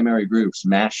three primary groups,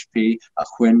 Mashpee,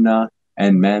 Aquinnah,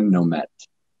 and Manomet,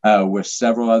 with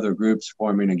several other groups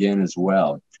forming again as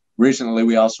well. Recently,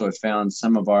 we also have found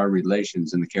some of our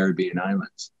relations in the Caribbean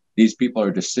islands. These people are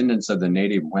descendants of the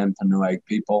native Wampanoag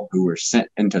people who were sent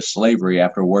into slavery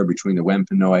after a war between the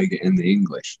Wampanoag and the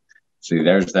English. See,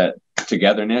 there's that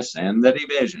togetherness and the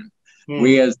division.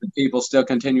 We as the people still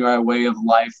continue our way of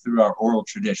life through our oral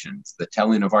traditions, the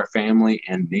telling of our family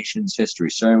and nation's history,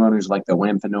 ceremonies like the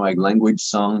Wampanoag language,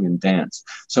 song, and dance,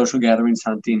 social gatherings,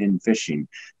 hunting, and fishing.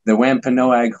 The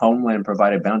Wampanoag homeland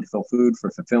provided bountiful food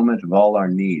for fulfillment of all our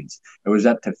needs. It was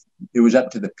up to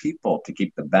the people to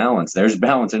keep the balance. There's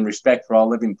balance and respect for all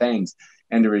living things,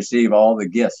 and to receive all the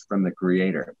gifts from the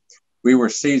Creator. We were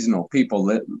seasonal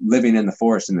people living in the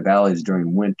forests and the valleys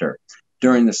during winter.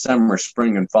 During the summer,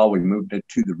 spring, and fall, we moved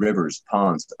to the rivers,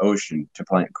 ponds, the ocean to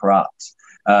plant crops,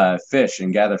 fish,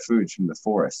 and gather foods from the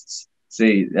forests.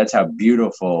 See, that's how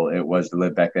beautiful it was to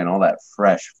live back then. All that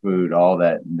fresh food, all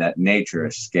that nature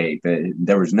escape.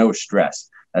 There was no stress.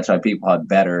 That's why people had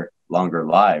better, longer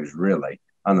lives, really.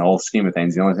 On the whole scheme of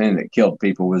things, the only thing that killed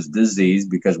people was disease,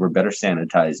 because we're better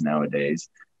sanitized nowadays.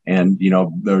 And,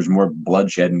 there was more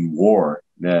bloodshed and war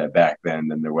back then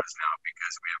than there was now,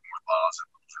 because we have more laws and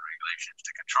rules and regulations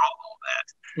to control all that.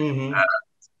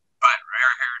 But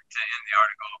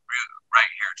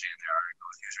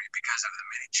because of the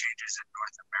many changes in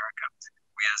North America,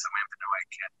 we as the Wampanoag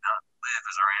cannot live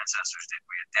as our ancestors did.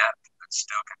 We adapt, but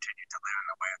still continue to live in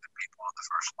the way of the people of the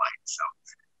first light. So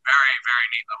very, very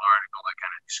neat little article that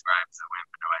kind of describes the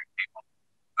Wampanoag people.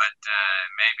 But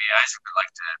maybe Isaac would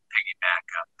like to piggyback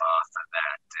up off of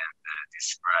that and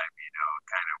describe,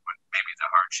 kind of maybe the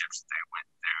hardships that they went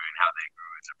through and how they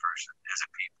grew as a person, as a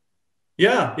people.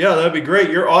 Yeah, that'd be great.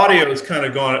 Your audio has kind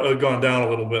of gone down a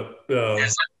little bit. Can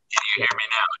you hear me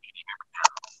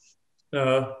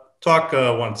now? Talk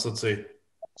once. Let's see. Of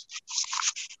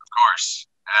course,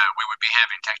 we would be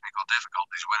having technical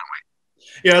difficulties, wouldn't we?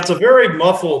 Yeah, it's a very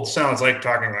muffled sound. It's like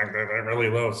talking like that, really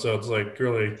low. So it's like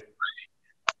really.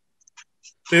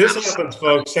 See, this happens,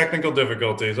 folks. Technical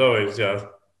difficulties always. Yeah. Well,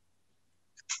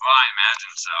 I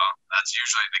imagine so. That's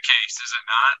usually the case, is it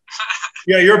not?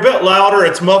 Yeah, you're a bit louder.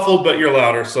 It's muffled, but you're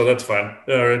louder, so that's fine.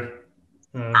 All right.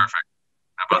 Perfect.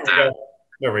 How about that?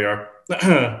 There we are.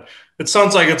 It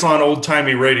sounds like it's on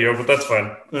old-timey radio, but that's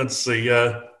fine. Let's see. Too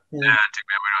bad we don't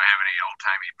have any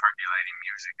old-timey percolating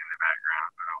music in the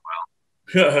background, but oh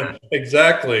well.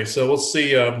 Exactly. So we'll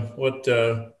see what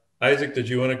Isaac, did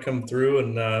you want to come through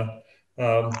and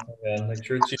make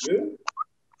sure it's you?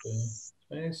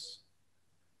 Nice.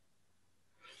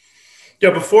 Yeah,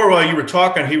 before while you were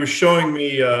talking, he was showing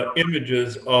me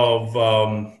images of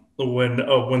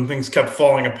when things kept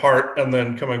falling apart and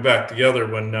then coming back together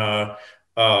when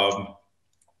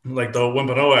like the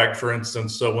Wampanoag, for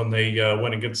instance. So when they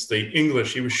went against the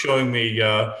English, he was showing me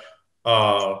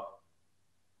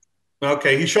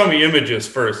okay, he's showing me images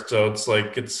first. So it's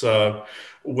like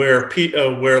where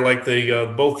like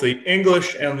the both the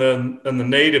English and the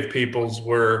native peoples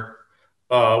were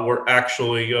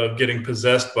actually getting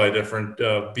possessed by different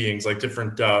beings, like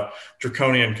different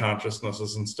draconian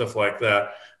consciousnesses and stuff like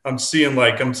that. I'm seeing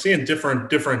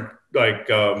different like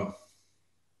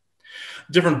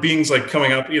different beings like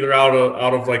coming up either out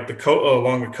of like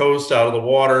along the coast, out of the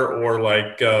water, or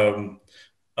like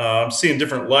I'm seeing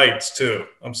different lights too.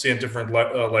 I'm seeing different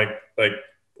like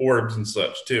orbs and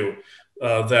such too.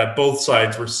 That both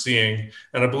sides were seeing,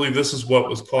 and I believe this is what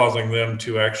was causing them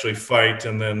to actually fight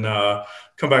and then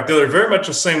come back together. Very much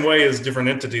the same way as different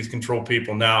entities control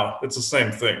people now. It's the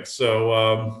same thing.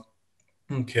 So,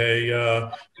 okay,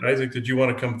 Isaac, did you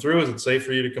want to come through? Is it safe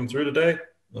for you to come through today?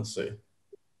 Let's see.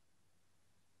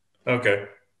 Okay,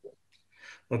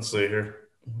 let's see here.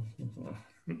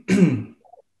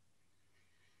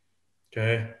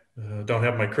 Okay, don't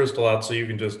have my crystal out, so you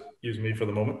can just use me for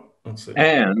the moment. Let's see.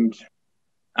 And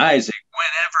Isaac,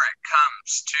 whenever it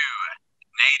comes to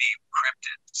native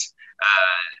cryptids,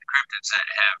 cryptids that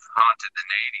have haunted the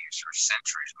natives for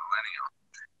centuries, millennia,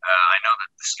 I know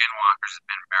that the skinwalkers have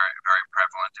been very, very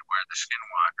prevalent, and where the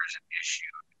skinwalkers an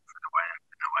issue for the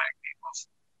Wampanoag peoples.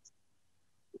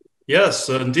 Yes,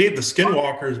 indeed, the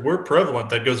skinwalkers were prevalent.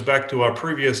 That goes back to our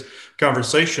previous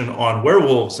conversation on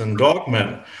werewolves and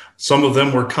dogmen. Some of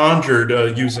them were conjured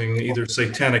using either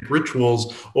satanic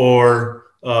rituals or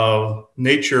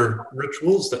nature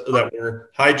rituals that were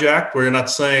hijacked. We're not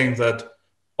saying that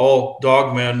all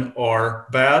dogmen are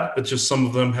bad. It's just some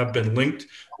of them have been linked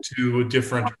to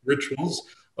different rituals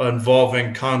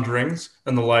involving conjurings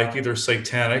and the like, either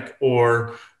satanic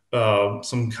or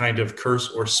some kind of curse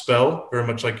or spell, very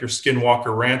much like your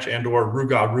Skinwalker Ranch and or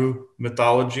Rougarou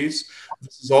mythologies.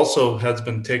 This is also has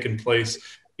been taking place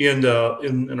in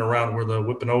and around where the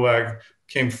Wampanoag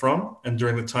came from, and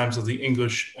during the times of the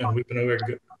English and Wampanoag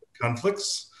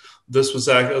conflicts. This was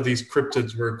these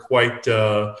cryptids were quite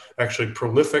actually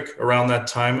prolific around that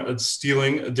time,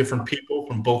 stealing different people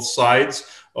from both sides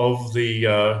of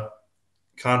the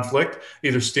conflict,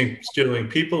 either stealing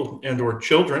people and or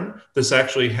children. This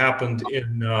actually happened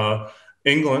in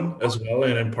England as well,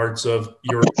 and in parts of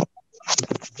Europe.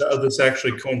 This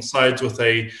actually coincides with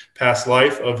a past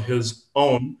life of his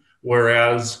own,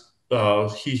 whereas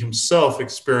he himself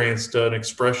experienced an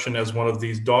expression as one of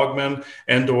these dogmen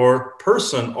and or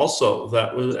person also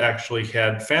that was actually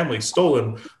had family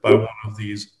stolen by one of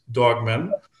these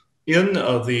dogmen. In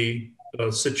the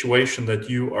situation that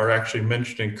you are actually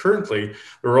mentioning currently,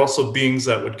 there are also beings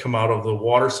that would come out of the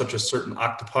water, such as certain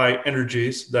octopi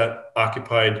energies that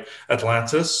occupied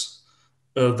Atlantis,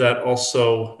 that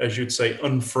also, as you'd say,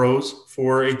 unfroze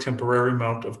for a temporary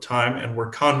amount of time and were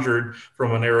conjured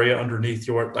from an area underneath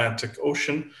your Atlantic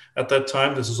Ocean at that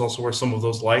time. This is also where some of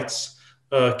those lights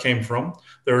came from.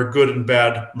 There are good and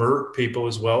bad mer people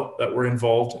as well that were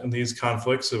involved in these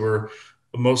conflicts. There were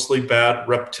mostly bad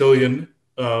reptilian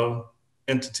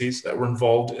entities that were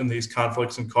involved in these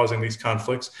conflicts and causing these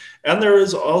conflicts. And there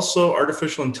is also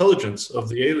artificial intelligence of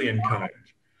the alien kind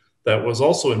that was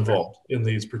also involved in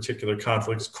these particular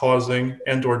conflicts, causing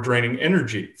and or draining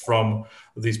energy from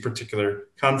these particular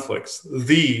conflicts.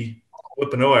 The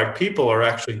Wampanoag people are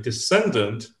actually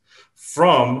descendant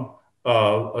from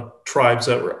tribes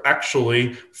that were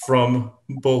actually from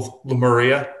both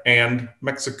Lemuria and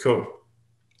Mexico,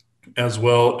 as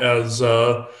well as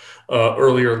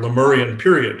earlier Lemurian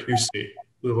period, you see.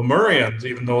 The Lemurians,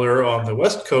 even though they're on the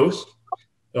West Coast,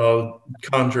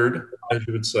 conjured, as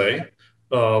you would say,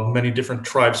 many different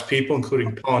tribes people,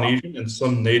 including Polynesian and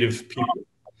some native people.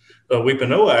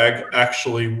 Wampanoag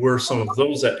actually were some of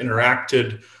those that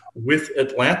interacted with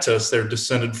Atlantis. They're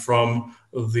descended from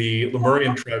the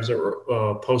Lemurian tribes that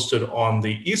were posted on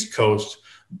the East Coast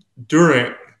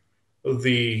during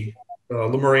the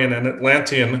Lemurian and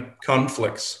Atlantean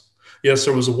conflicts. Yes,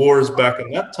 there was wars back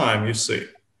in that time, you see,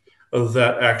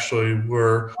 that actually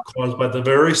were caused by the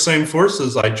very same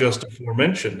forces I just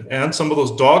aforementioned. And some of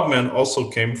those dogmen also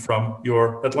came from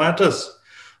your Atlantis,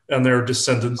 and they're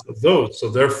descendants of those. So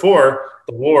therefore,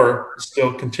 the war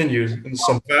still continues in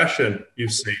some fashion, you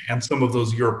see. And some of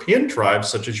those European tribes,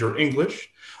 such as your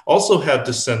English, also have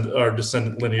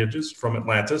descendant lineages from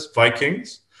Atlantis.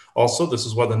 Vikings, also, this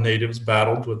is why the natives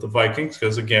battled with the Vikings,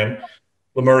 because again,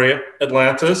 Lemuria,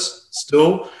 Atlantis,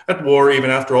 still at war even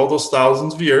after all those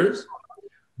thousands of years.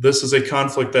 This is a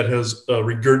conflict that has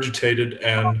regurgitated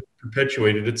and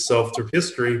perpetuated itself through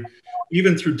history,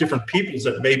 even through different peoples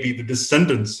that may be the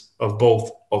descendants of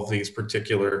both of these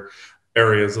particular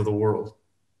areas of the world.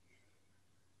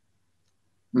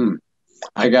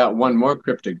 I got one more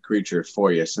cryptid creature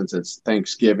for you since it's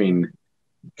Thanksgiving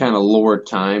kind of lore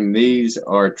time. These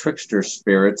are trickster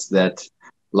spirits that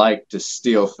like to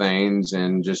steal things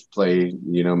and just play,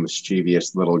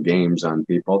 mischievous little games on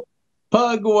people.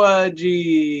 Pugwudgies.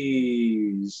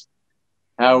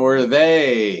 How were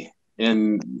they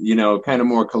in, kind of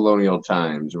more colonial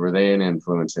times? Were they an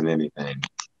influence in anything?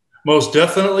 Most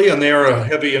definitely, and they are a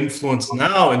heavy influence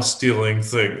now in stealing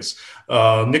things.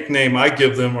 Nickname I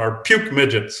give them are puke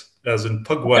midgets, as in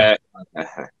pugwudgie.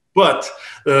 But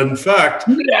in fact,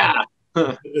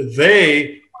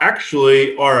 they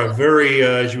actually are a very,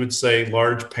 as you would say,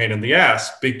 large pain in the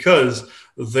ass, because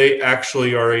they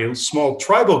actually are a small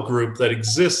tribal group that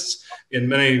exists in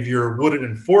many of your wooded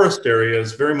and forest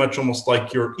areas, very much almost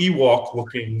like your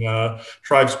Ewok-looking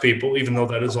tribes people, even though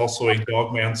that is also a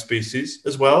dogman species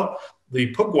as well.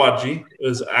 The Pugwudgie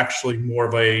is actually more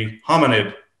of a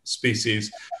hominid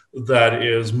species that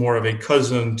is more of a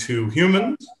cousin to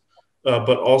humans,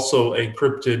 but also a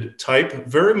cryptid type,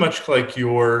 very much like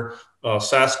your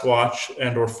Sasquatch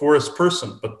and or forest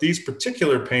person. But these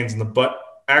particular pains in the butt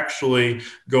actually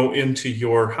go into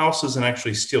your houses and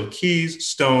actually steal keys,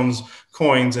 stones,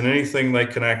 coins, and anything they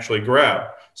can actually grab.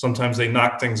 Sometimes they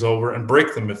knock things over and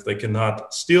break them if they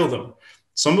cannot steal them.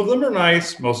 Some of them are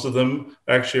nice. Most of them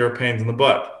actually are pains in the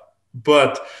butt.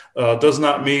 But does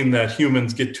not mean that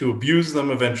humans get to abuse them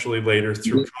eventually later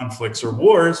through conflicts or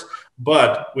wars.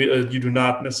 But you do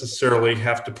not necessarily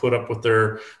have to put up with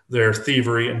their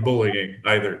thievery and bullying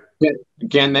either.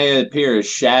 Can they appear as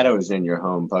shadows in your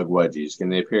home, Pugwudgies? Can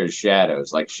they appear as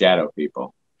shadows, like shadow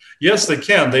people? Yes, they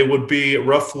can. They would be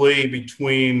roughly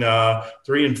between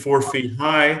 3 and 4 feet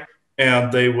high, and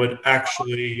they would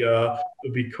actually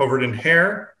be covered in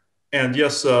hair. And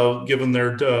yes, given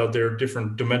their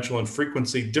different dimensional and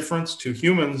frequency difference to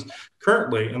humans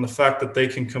currently, and the fact that they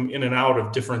can come in and out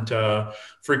of different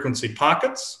frequency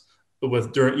pockets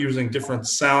with using different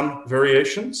sound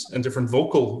variations and different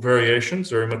vocal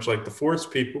variations, very much like the forest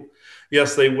people,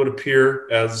 yes, they would appear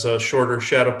as shorter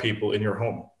shadow people in your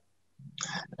home.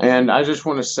 And I just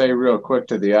want to say real quick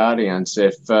to the audience,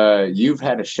 if you've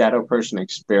had a shadow person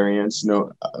experience,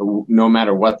 no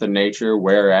matter what the nature,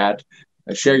 where at,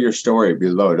 share your story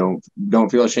below.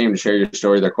 Don't feel ashamed to share your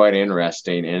story. They're quite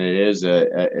interesting, and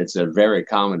it's a very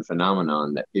common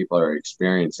phenomenon that people are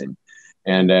experiencing.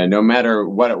 And no matter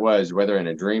what it was, whether in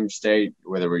a dream state,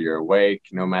 whether you're awake,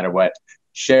 no matter what,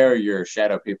 share your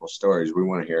shadow people stories. We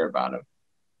want to hear about them.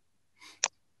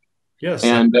 Yes.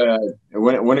 And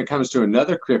when it comes to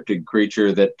another cryptid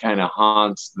creature that kind of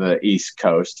haunts the East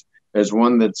Coast, there's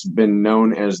one that's been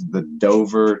known as the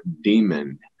Dover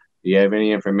Demon. Do you have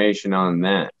any information on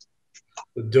that?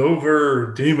 The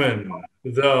Dover Demon.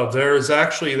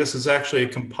 This is actually a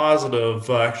composite of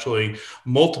actually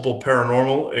multiple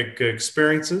paranormal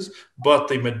experiences, but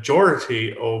the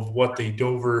majority of what the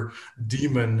Dover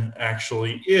Demon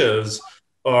actually is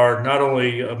are not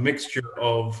only a mixture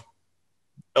of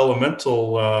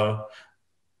elemental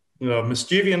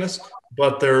mischievousness,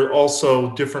 but they're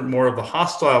also different. More of the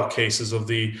hostile cases of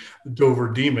the Dover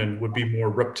Demon would be more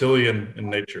reptilian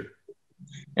in nature.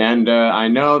 And I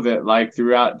know that, like,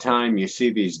 throughout time, you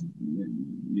see these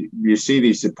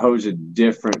supposed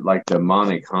different, like,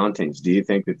 demonic hauntings. Do you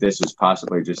think that this is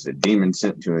possibly just a demon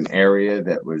sent to an area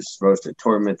that was supposed to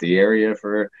torment the area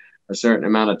for a certain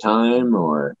amount of time,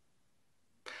 or?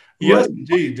 Yes,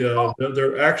 indeed.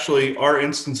 There actually are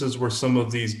instances where some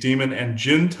of these demon and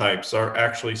jinn types are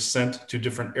actually sent to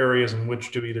different areas in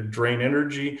which to either drain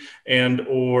energy and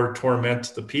or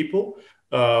torment the people.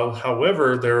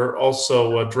 However, there are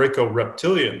also Draco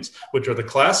reptilians, which are the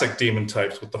classic demon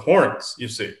types with the horns, you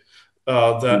see,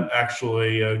 that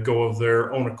actually go of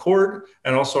their own accord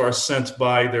and also are sent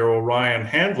by their Orion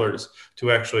handlers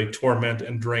to actually torment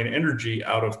and drain energy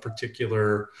out of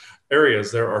particular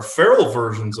areas. There are feral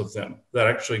versions of them that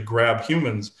actually grab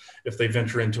humans if they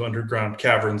venture into underground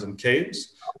caverns and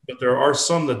caves. But there are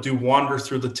some that do wander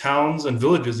through the towns and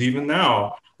villages even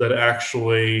now that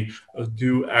actually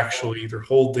do actually either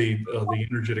hold the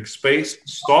energetic space,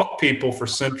 stalk people for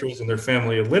centuries in their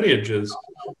family lineages,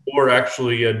 or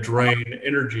actually drain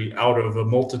energy out of a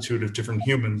multitude of different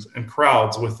humans and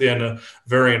crowds within a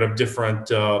variant of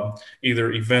different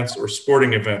either events or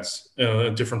sporting events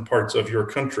in different parts of your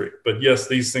country. But yes,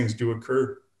 these things do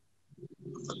occur.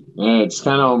 Yeah, it's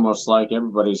kind of almost like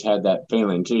everybody's had that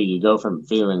feeling too. You go from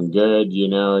feeling good,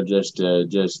 just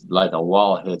like a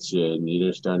wall hits you, and you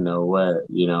just don't know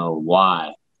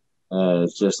why.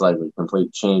 It's just like a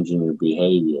complete change in your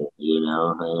behavior,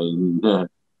 and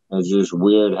it's just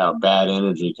weird how bad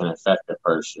energy can affect a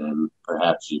person.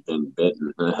 Perhaps you've been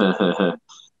bitten.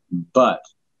 But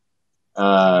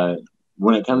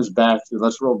when it comes back to,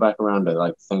 let's roll back around to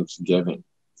like Thanksgiving.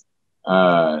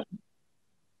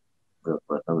 Real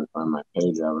quick, let me find my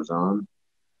page I was on.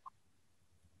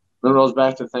 When it rolls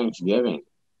back to Thanksgiving,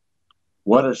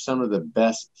 what are some of the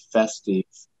best festive,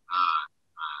 what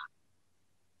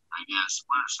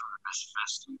are some of the best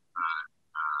festive,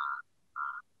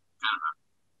 kind of a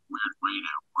weird way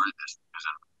to word this, because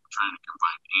I'm trying to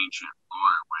combine ancient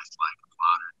lore with like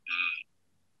modern day.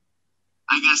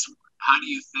 I guess, how do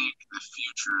you think the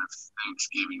future of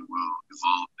Thanksgiving will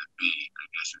evolve to be? I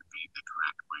guess would be the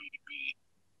correct way to be.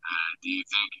 Do you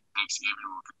think Thanksgiving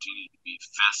will continue to be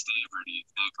festive, or do you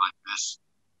think like this,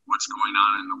 what's going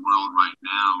on in the world right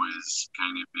now is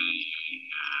kind of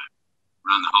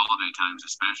around the holiday times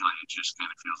especially, it just kind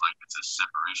of feels like it's a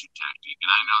separation tactic?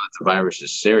 And I know that the virus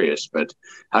is serious, but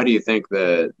how do you think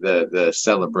the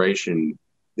celebration,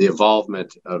 the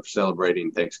evolvement of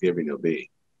celebrating Thanksgiving will be?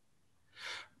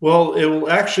 Well, it will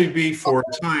actually be for a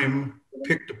time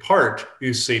picked apart,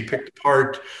 picked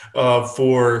apart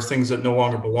for things that no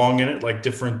longer belong in it, like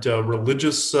different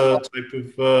religious type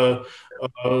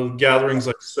of gatherings.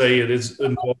 Like, say, it is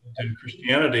involved in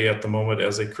Christianity at the moment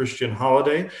as a Christian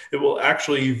holiday. It will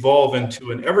actually evolve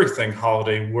into an everything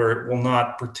holiday where it will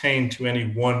not pertain to any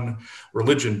one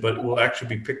religion, but it will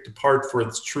actually be picked apart for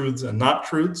its truths and not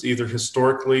truths, either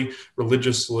historically,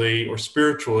 religiously, or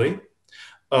spiritually.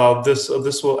 This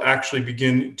will actually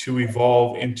begin to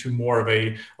evolve into more of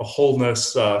a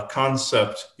wholeness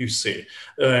concept, you see.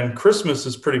 And Christmas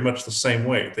is pretty much the same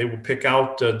way. They will pick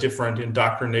out different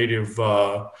indoctrinative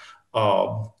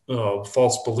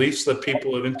false beliefs that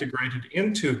people have integrated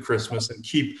into Christmas and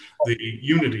keep the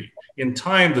unity. In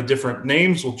time, the different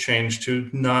names will change to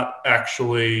not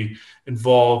actually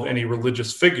involve any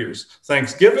religious figures.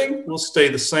 Thanksgiving will stay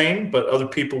the same, but other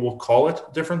people will call it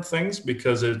different things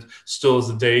because it still is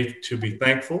a day to be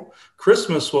thankful.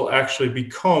 Christmas will actually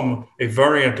become a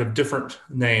variant of different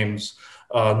names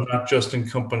not just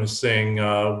encompassing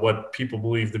what people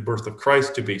believe the birth of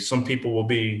Christ to be. Some people will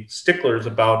be sticklers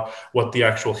about what the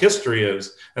actual history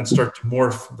is and start to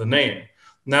morph the name.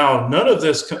 Now, none of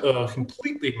this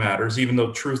completely matters, even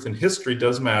though truth and history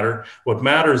does matter. What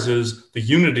matters is the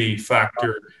unity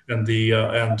factor and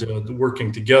the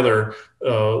working together,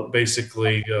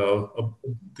 basically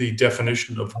the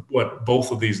definition of what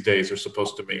both of these days are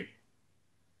supposed to mean.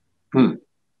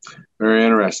 Very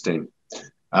interesting.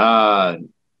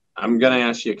 I'm going to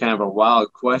ask you kind of a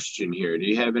wild question here. Do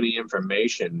you have any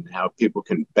information how people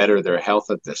can better their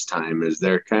health at this time? Is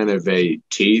there kind of a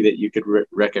tea that you could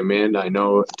recommend? I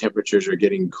know temperatures are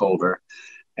getting colder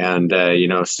and,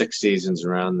 6 seasons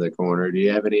around the corner. Do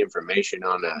you have any information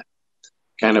on a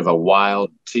kind of a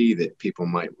wild tea that people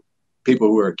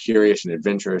who are curious and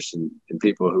adventurous and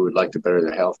people who would like to better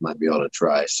their health might be able to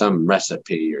try? Some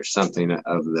recipe or something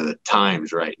of the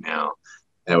times right now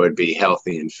that would be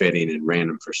healthy and fitting and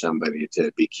random for somebody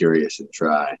to be curious and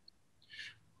try.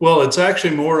 Well, it's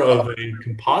actually more of a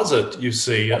composite, you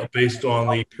see, based on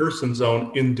the person's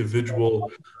own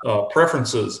individual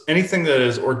preferences. Anything that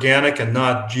is organic and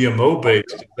not GMO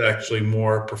based is actually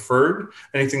more preferred.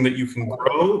 Anything that you can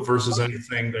grow versus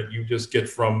anything that you just get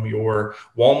from your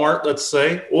Walmart, let's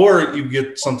say, or you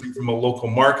get something from a local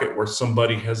market where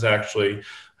somebody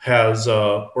has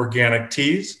organic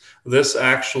teas. This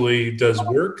actually does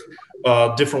work.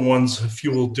 Different ones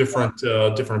fuel different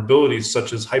abilities,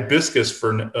 such as hibiscus,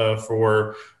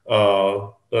 for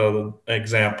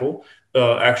example,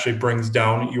 actually brings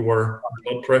down your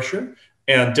blood pressure,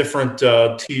 and different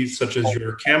teas, such as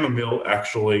your chamomile,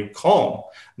 actually calm.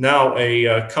 Now,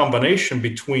 a combination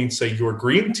between, say, your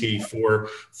green tea for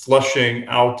flushing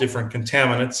out different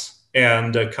contaminants,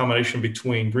 and a combination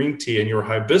between green tea and your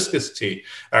hibiscus tea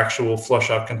actually will flush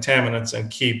out contaminants and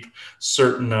keep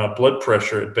certain blood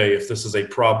pressure at bay if this is a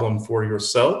problem for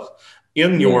yourself.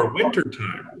 In your winter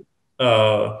time,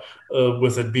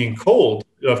 with it being cold,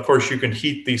 of course, you can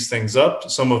heat these things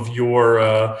up. Some of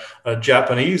your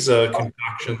Japanese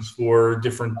concoctions for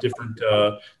different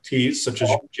teas, such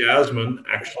as jasmine,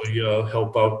 actually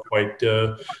help out quite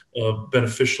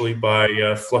beneficially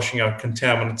by flushing out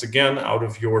contaminants again out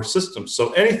of your system.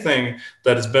 So anything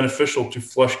that is beneficial to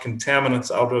flush contaminants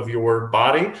out of your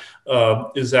body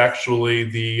is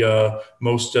actually the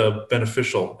most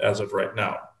beneficial as of right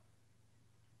now.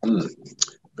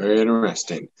 Very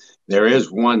interesting. There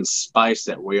is one spice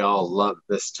that we all love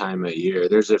this time of year.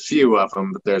 There's a few of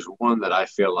them, but there's one that I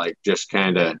feel like just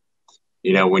kind of,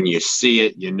 when you see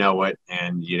it, you know it,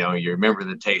 and, you remember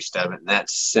the taste of it, and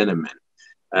that's cinnamon.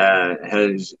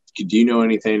 Do you know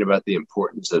anything about the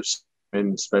importance of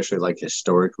cinnamon, especially like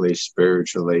historically,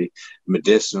 spiritually,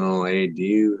 medicinally?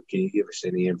 Can you give us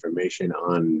any information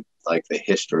on like the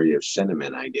history of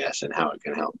cinnamon, I guess, and how it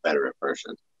can help better a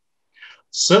person?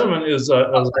 Cinnamon is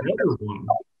another one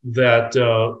that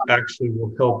actually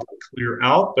will help clear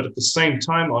out, but at the same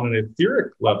time, on an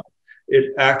etheric level,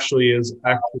 it actually is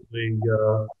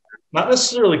not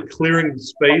necessarily clearing the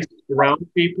space around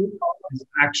people. It's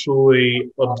actually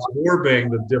absorbing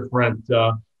the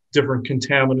different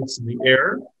contaminants in the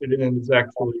air, and is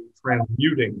actually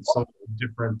transmuting some of the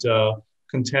different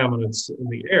contaminants in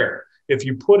the air. If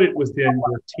you put it within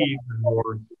your teas and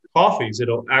your coffees,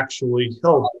 it'll actually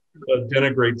help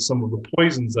denigrate some of the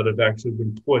poisons that have actually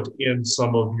been put in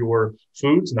some of your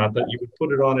foods. Not that you would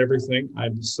put it on everything.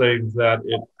 I'm just saying that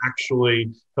it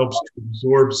actually helps to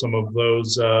absorb some of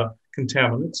those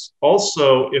contaminants.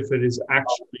 Also, if it is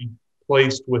actually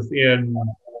placed within,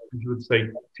 you would say,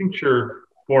 tincture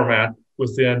format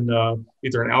within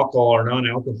either an alcohol or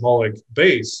non-alcoholic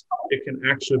base, it can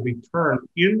actually be turned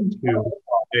into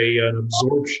an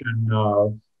absorption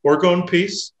orgone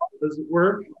piece, as it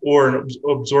were, or an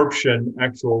absorption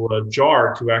actual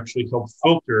jar to actually help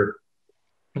filter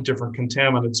different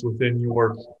contaminants within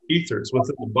your ethers.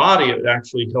 Within the body, it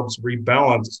actually helps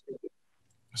rebalance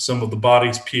some of the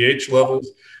body's pH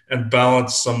levels and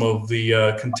balance some of the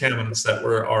contaminants that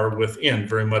are within,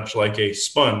 very much like a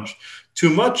sponge.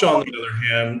 Too much, on the other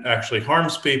hand, actually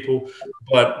harms people,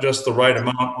 but just the right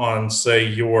amount on, say,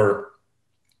 your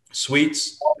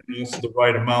sweets, and also the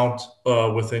right amount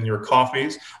within your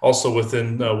coffees, also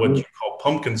within what you call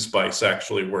pumpkin spice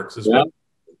actually works as well.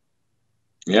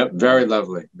 Yep, very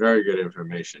lovely. Very good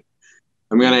information.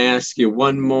 I'm going to ask you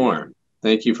one more.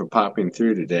 Thank you for popping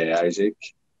through today, Isaac.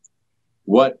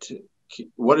 What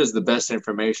is the best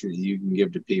information that you can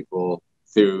give to people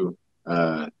through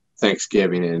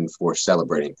Thanksgiving and for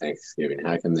celebrating Thanksgiving?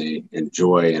 How can they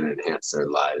enjoy and enhance their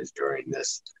lives during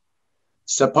this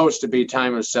supposed to be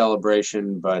time of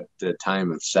celebration, but the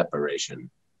time of separation?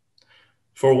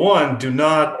 For one, do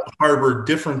not harbor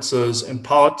differences in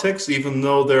politics, even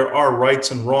though there are rights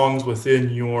and wrongs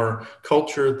within your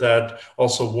culture that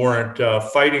also warrant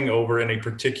fighting over in a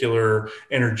particular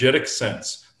energetic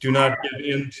sense. Do not give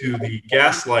into the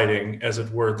gaslighting, as it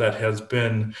were, that has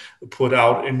been put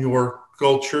out in your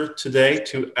culture today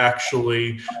to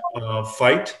actually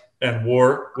fight and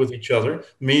war with each other,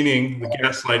 meaning the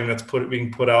gaslighting that's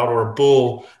being put out, or a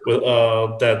bull with,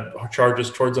 that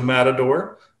charges towards a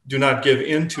matador. Do not give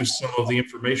in to some of the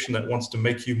information that wants to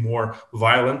make you more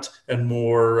violent and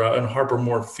more and harbor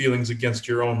more feelings against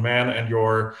your own man and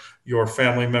your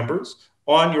family members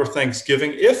on your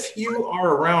Thanksgiving. If you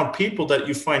are around people that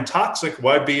you find toxic,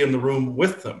 why be in the room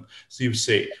with them? So you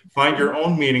see, find your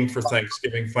own meaning for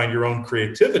Thanksgiving, find your own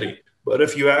creativity. But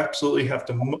if you absolutely have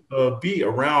to be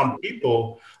around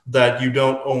people that you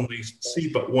don't only see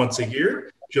but once a year,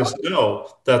 just know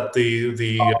that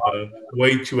the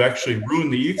way to actually ruin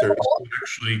the ether is to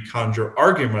actually conjure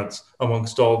arguments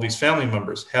amongst all of these family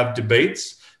members, have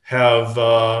debates, have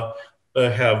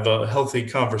healthy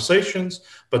conversations,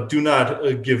 but do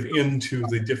not give in to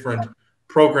the different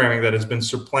programming that has been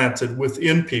supplanted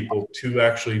within people to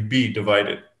actually be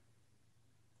divided.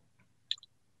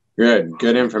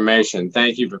 Good information.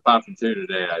 Thank you for popping through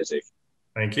today, Isaac.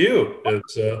 Thank you.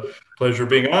 It's a pleasure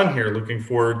being on here. Looking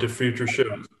forward to future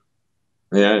shows.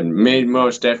 Yeah, and me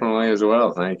most definitely as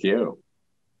well. Thank you.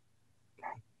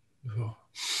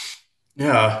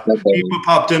 Yeah, Eva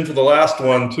popped in for the last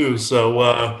one too. So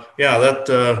yeah,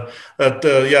 yeah,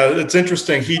 it's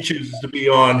interesting. He chooses to be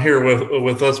on here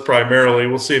with us primarily.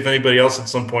 We'll see if anybody else at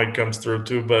some point comes through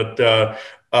too. But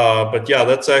yeah,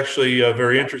 that's actually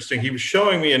very interesting. He was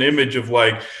showing me an image of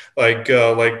like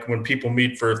when people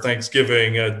meet for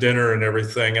Thanksgiving dinner and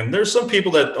everything. And there's some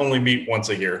people that only meet once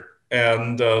a year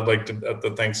and at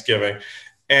the Thanksgiving.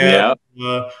 And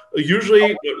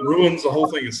usually it ruins the whole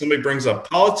thing if somebody brings up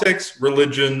politics,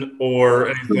 religion, or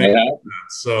anything like that.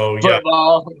 So yeah.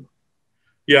 Football.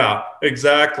 Yeah,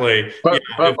 exactly.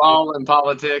 Football and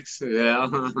politics. Yeah.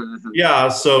 Yeah.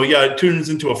 So yeah, it turns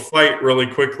into a fight really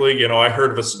quickly. You know, I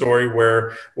heard of a story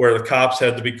where the cops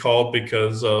had to be called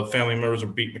because family members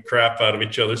were beating the crap out of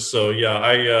each other. So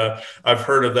yeah, I've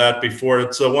heard of that before.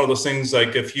 It's one of those things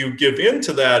like if you give in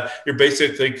to that, you're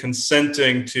basically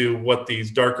consenting to what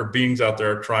these darker beings out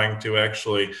there are trying to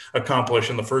actually accomplish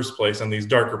in the first place, and these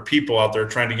darker people out there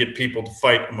trying to get people to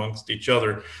fight amongst each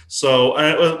other. So,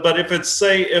 but if it's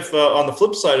if on the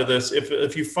flip side of this,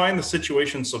 if you find the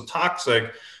situation so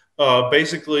toxic,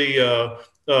 basically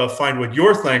find what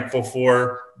you're thankful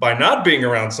for by not being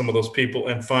around some of those people,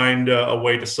 and find a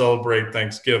way to celebrate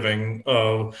Thanksgiving,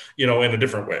 in a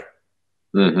different way.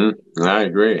 Mm-hmm. I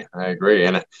agree.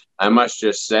 And I must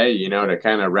just say, to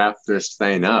kind of wrap this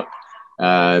thing up,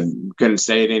 couldn't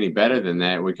say it any better than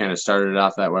that. We kind of started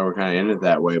off that way, we're kind of ended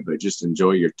that way, but just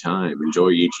enjoy your time, enjoy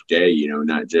each day,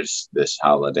 not just this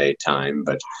holiday time,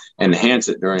 but enhance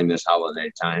it during this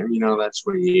holiday time. That's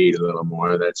when you eat a little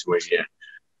more. That's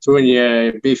when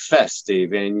you be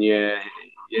festive and you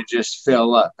just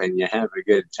fill up and you have a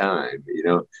good time.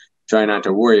 Try not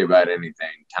to worry about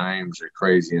anything. Times are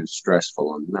crazy and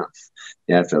stressful enough.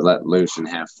 You have to let loose and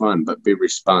have fun, but be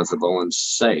responsible and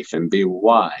safe and be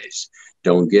wise.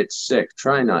 Don't get sick.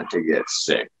 Try not to get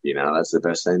sick. That's the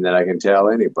best thing that I can tell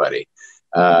anybody.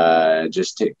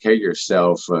 Just take care of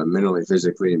yourself mentally,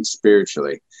 physically, and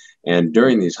spiritually. And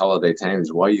during these holiday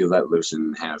times, while you let loose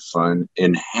and have fun,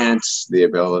 enhance the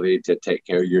ability to take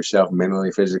care of yourself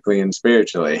mentally, physically, and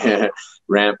spiritually.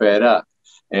 Ramp it up.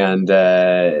 And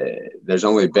there's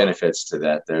only benefits to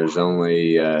that. There's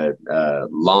only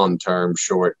long-term,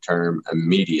 short-term,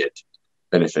 immediate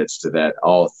benefits to that,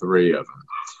 all three of them.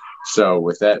 So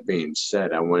with that being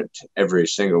said, I want every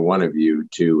single one of you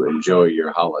to enjoy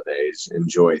your holidays,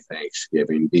 enjoy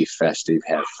Thanksgiving, be festive,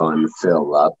 have fun,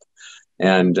 fill up,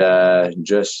 and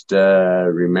just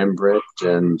remember it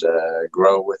and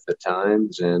grow with the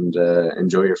times and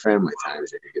enjoy your family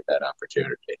times if you get that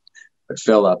opportunity. But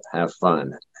fill up, have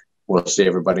fun. We'll see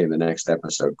everybody in the next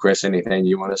episode. Chris, anything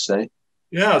you want to say?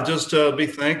 Yeah, just be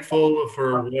thankful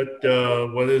for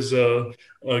what is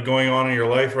going on in your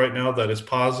life right now that is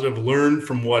positive. Learn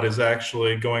from what is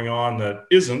actually going on that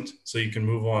isn't, so you can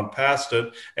move on past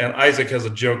it. And Isaac has a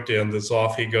joke to end this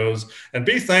off. He goes, and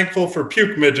be thankful for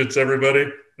puke midgets,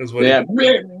 everybody. Is what yeah.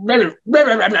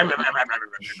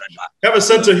 Have a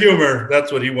sense of humor.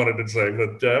 That's what he wanted to say.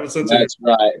 But have a sense of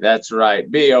humor. That's right.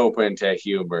 Be open to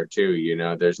humor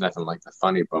too. There's nothing like the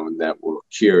funny bone that will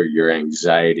cure your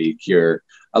anxiety, cure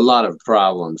a lot of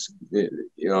problems.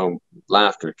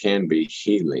 Laughter can be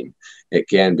healing. It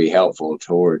can be helpful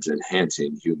towards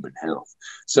enhancing human health.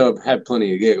 So I've had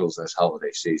plenty of giggles this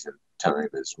holiday season time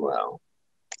as well.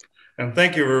 And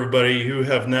thank you, everybody who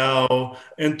have now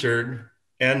entered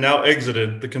and now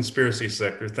exited the conspiracy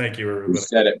sector. Thank you, everybody. You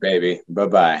said it, baby.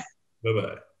 Bye-bye.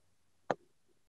 Bye-bye.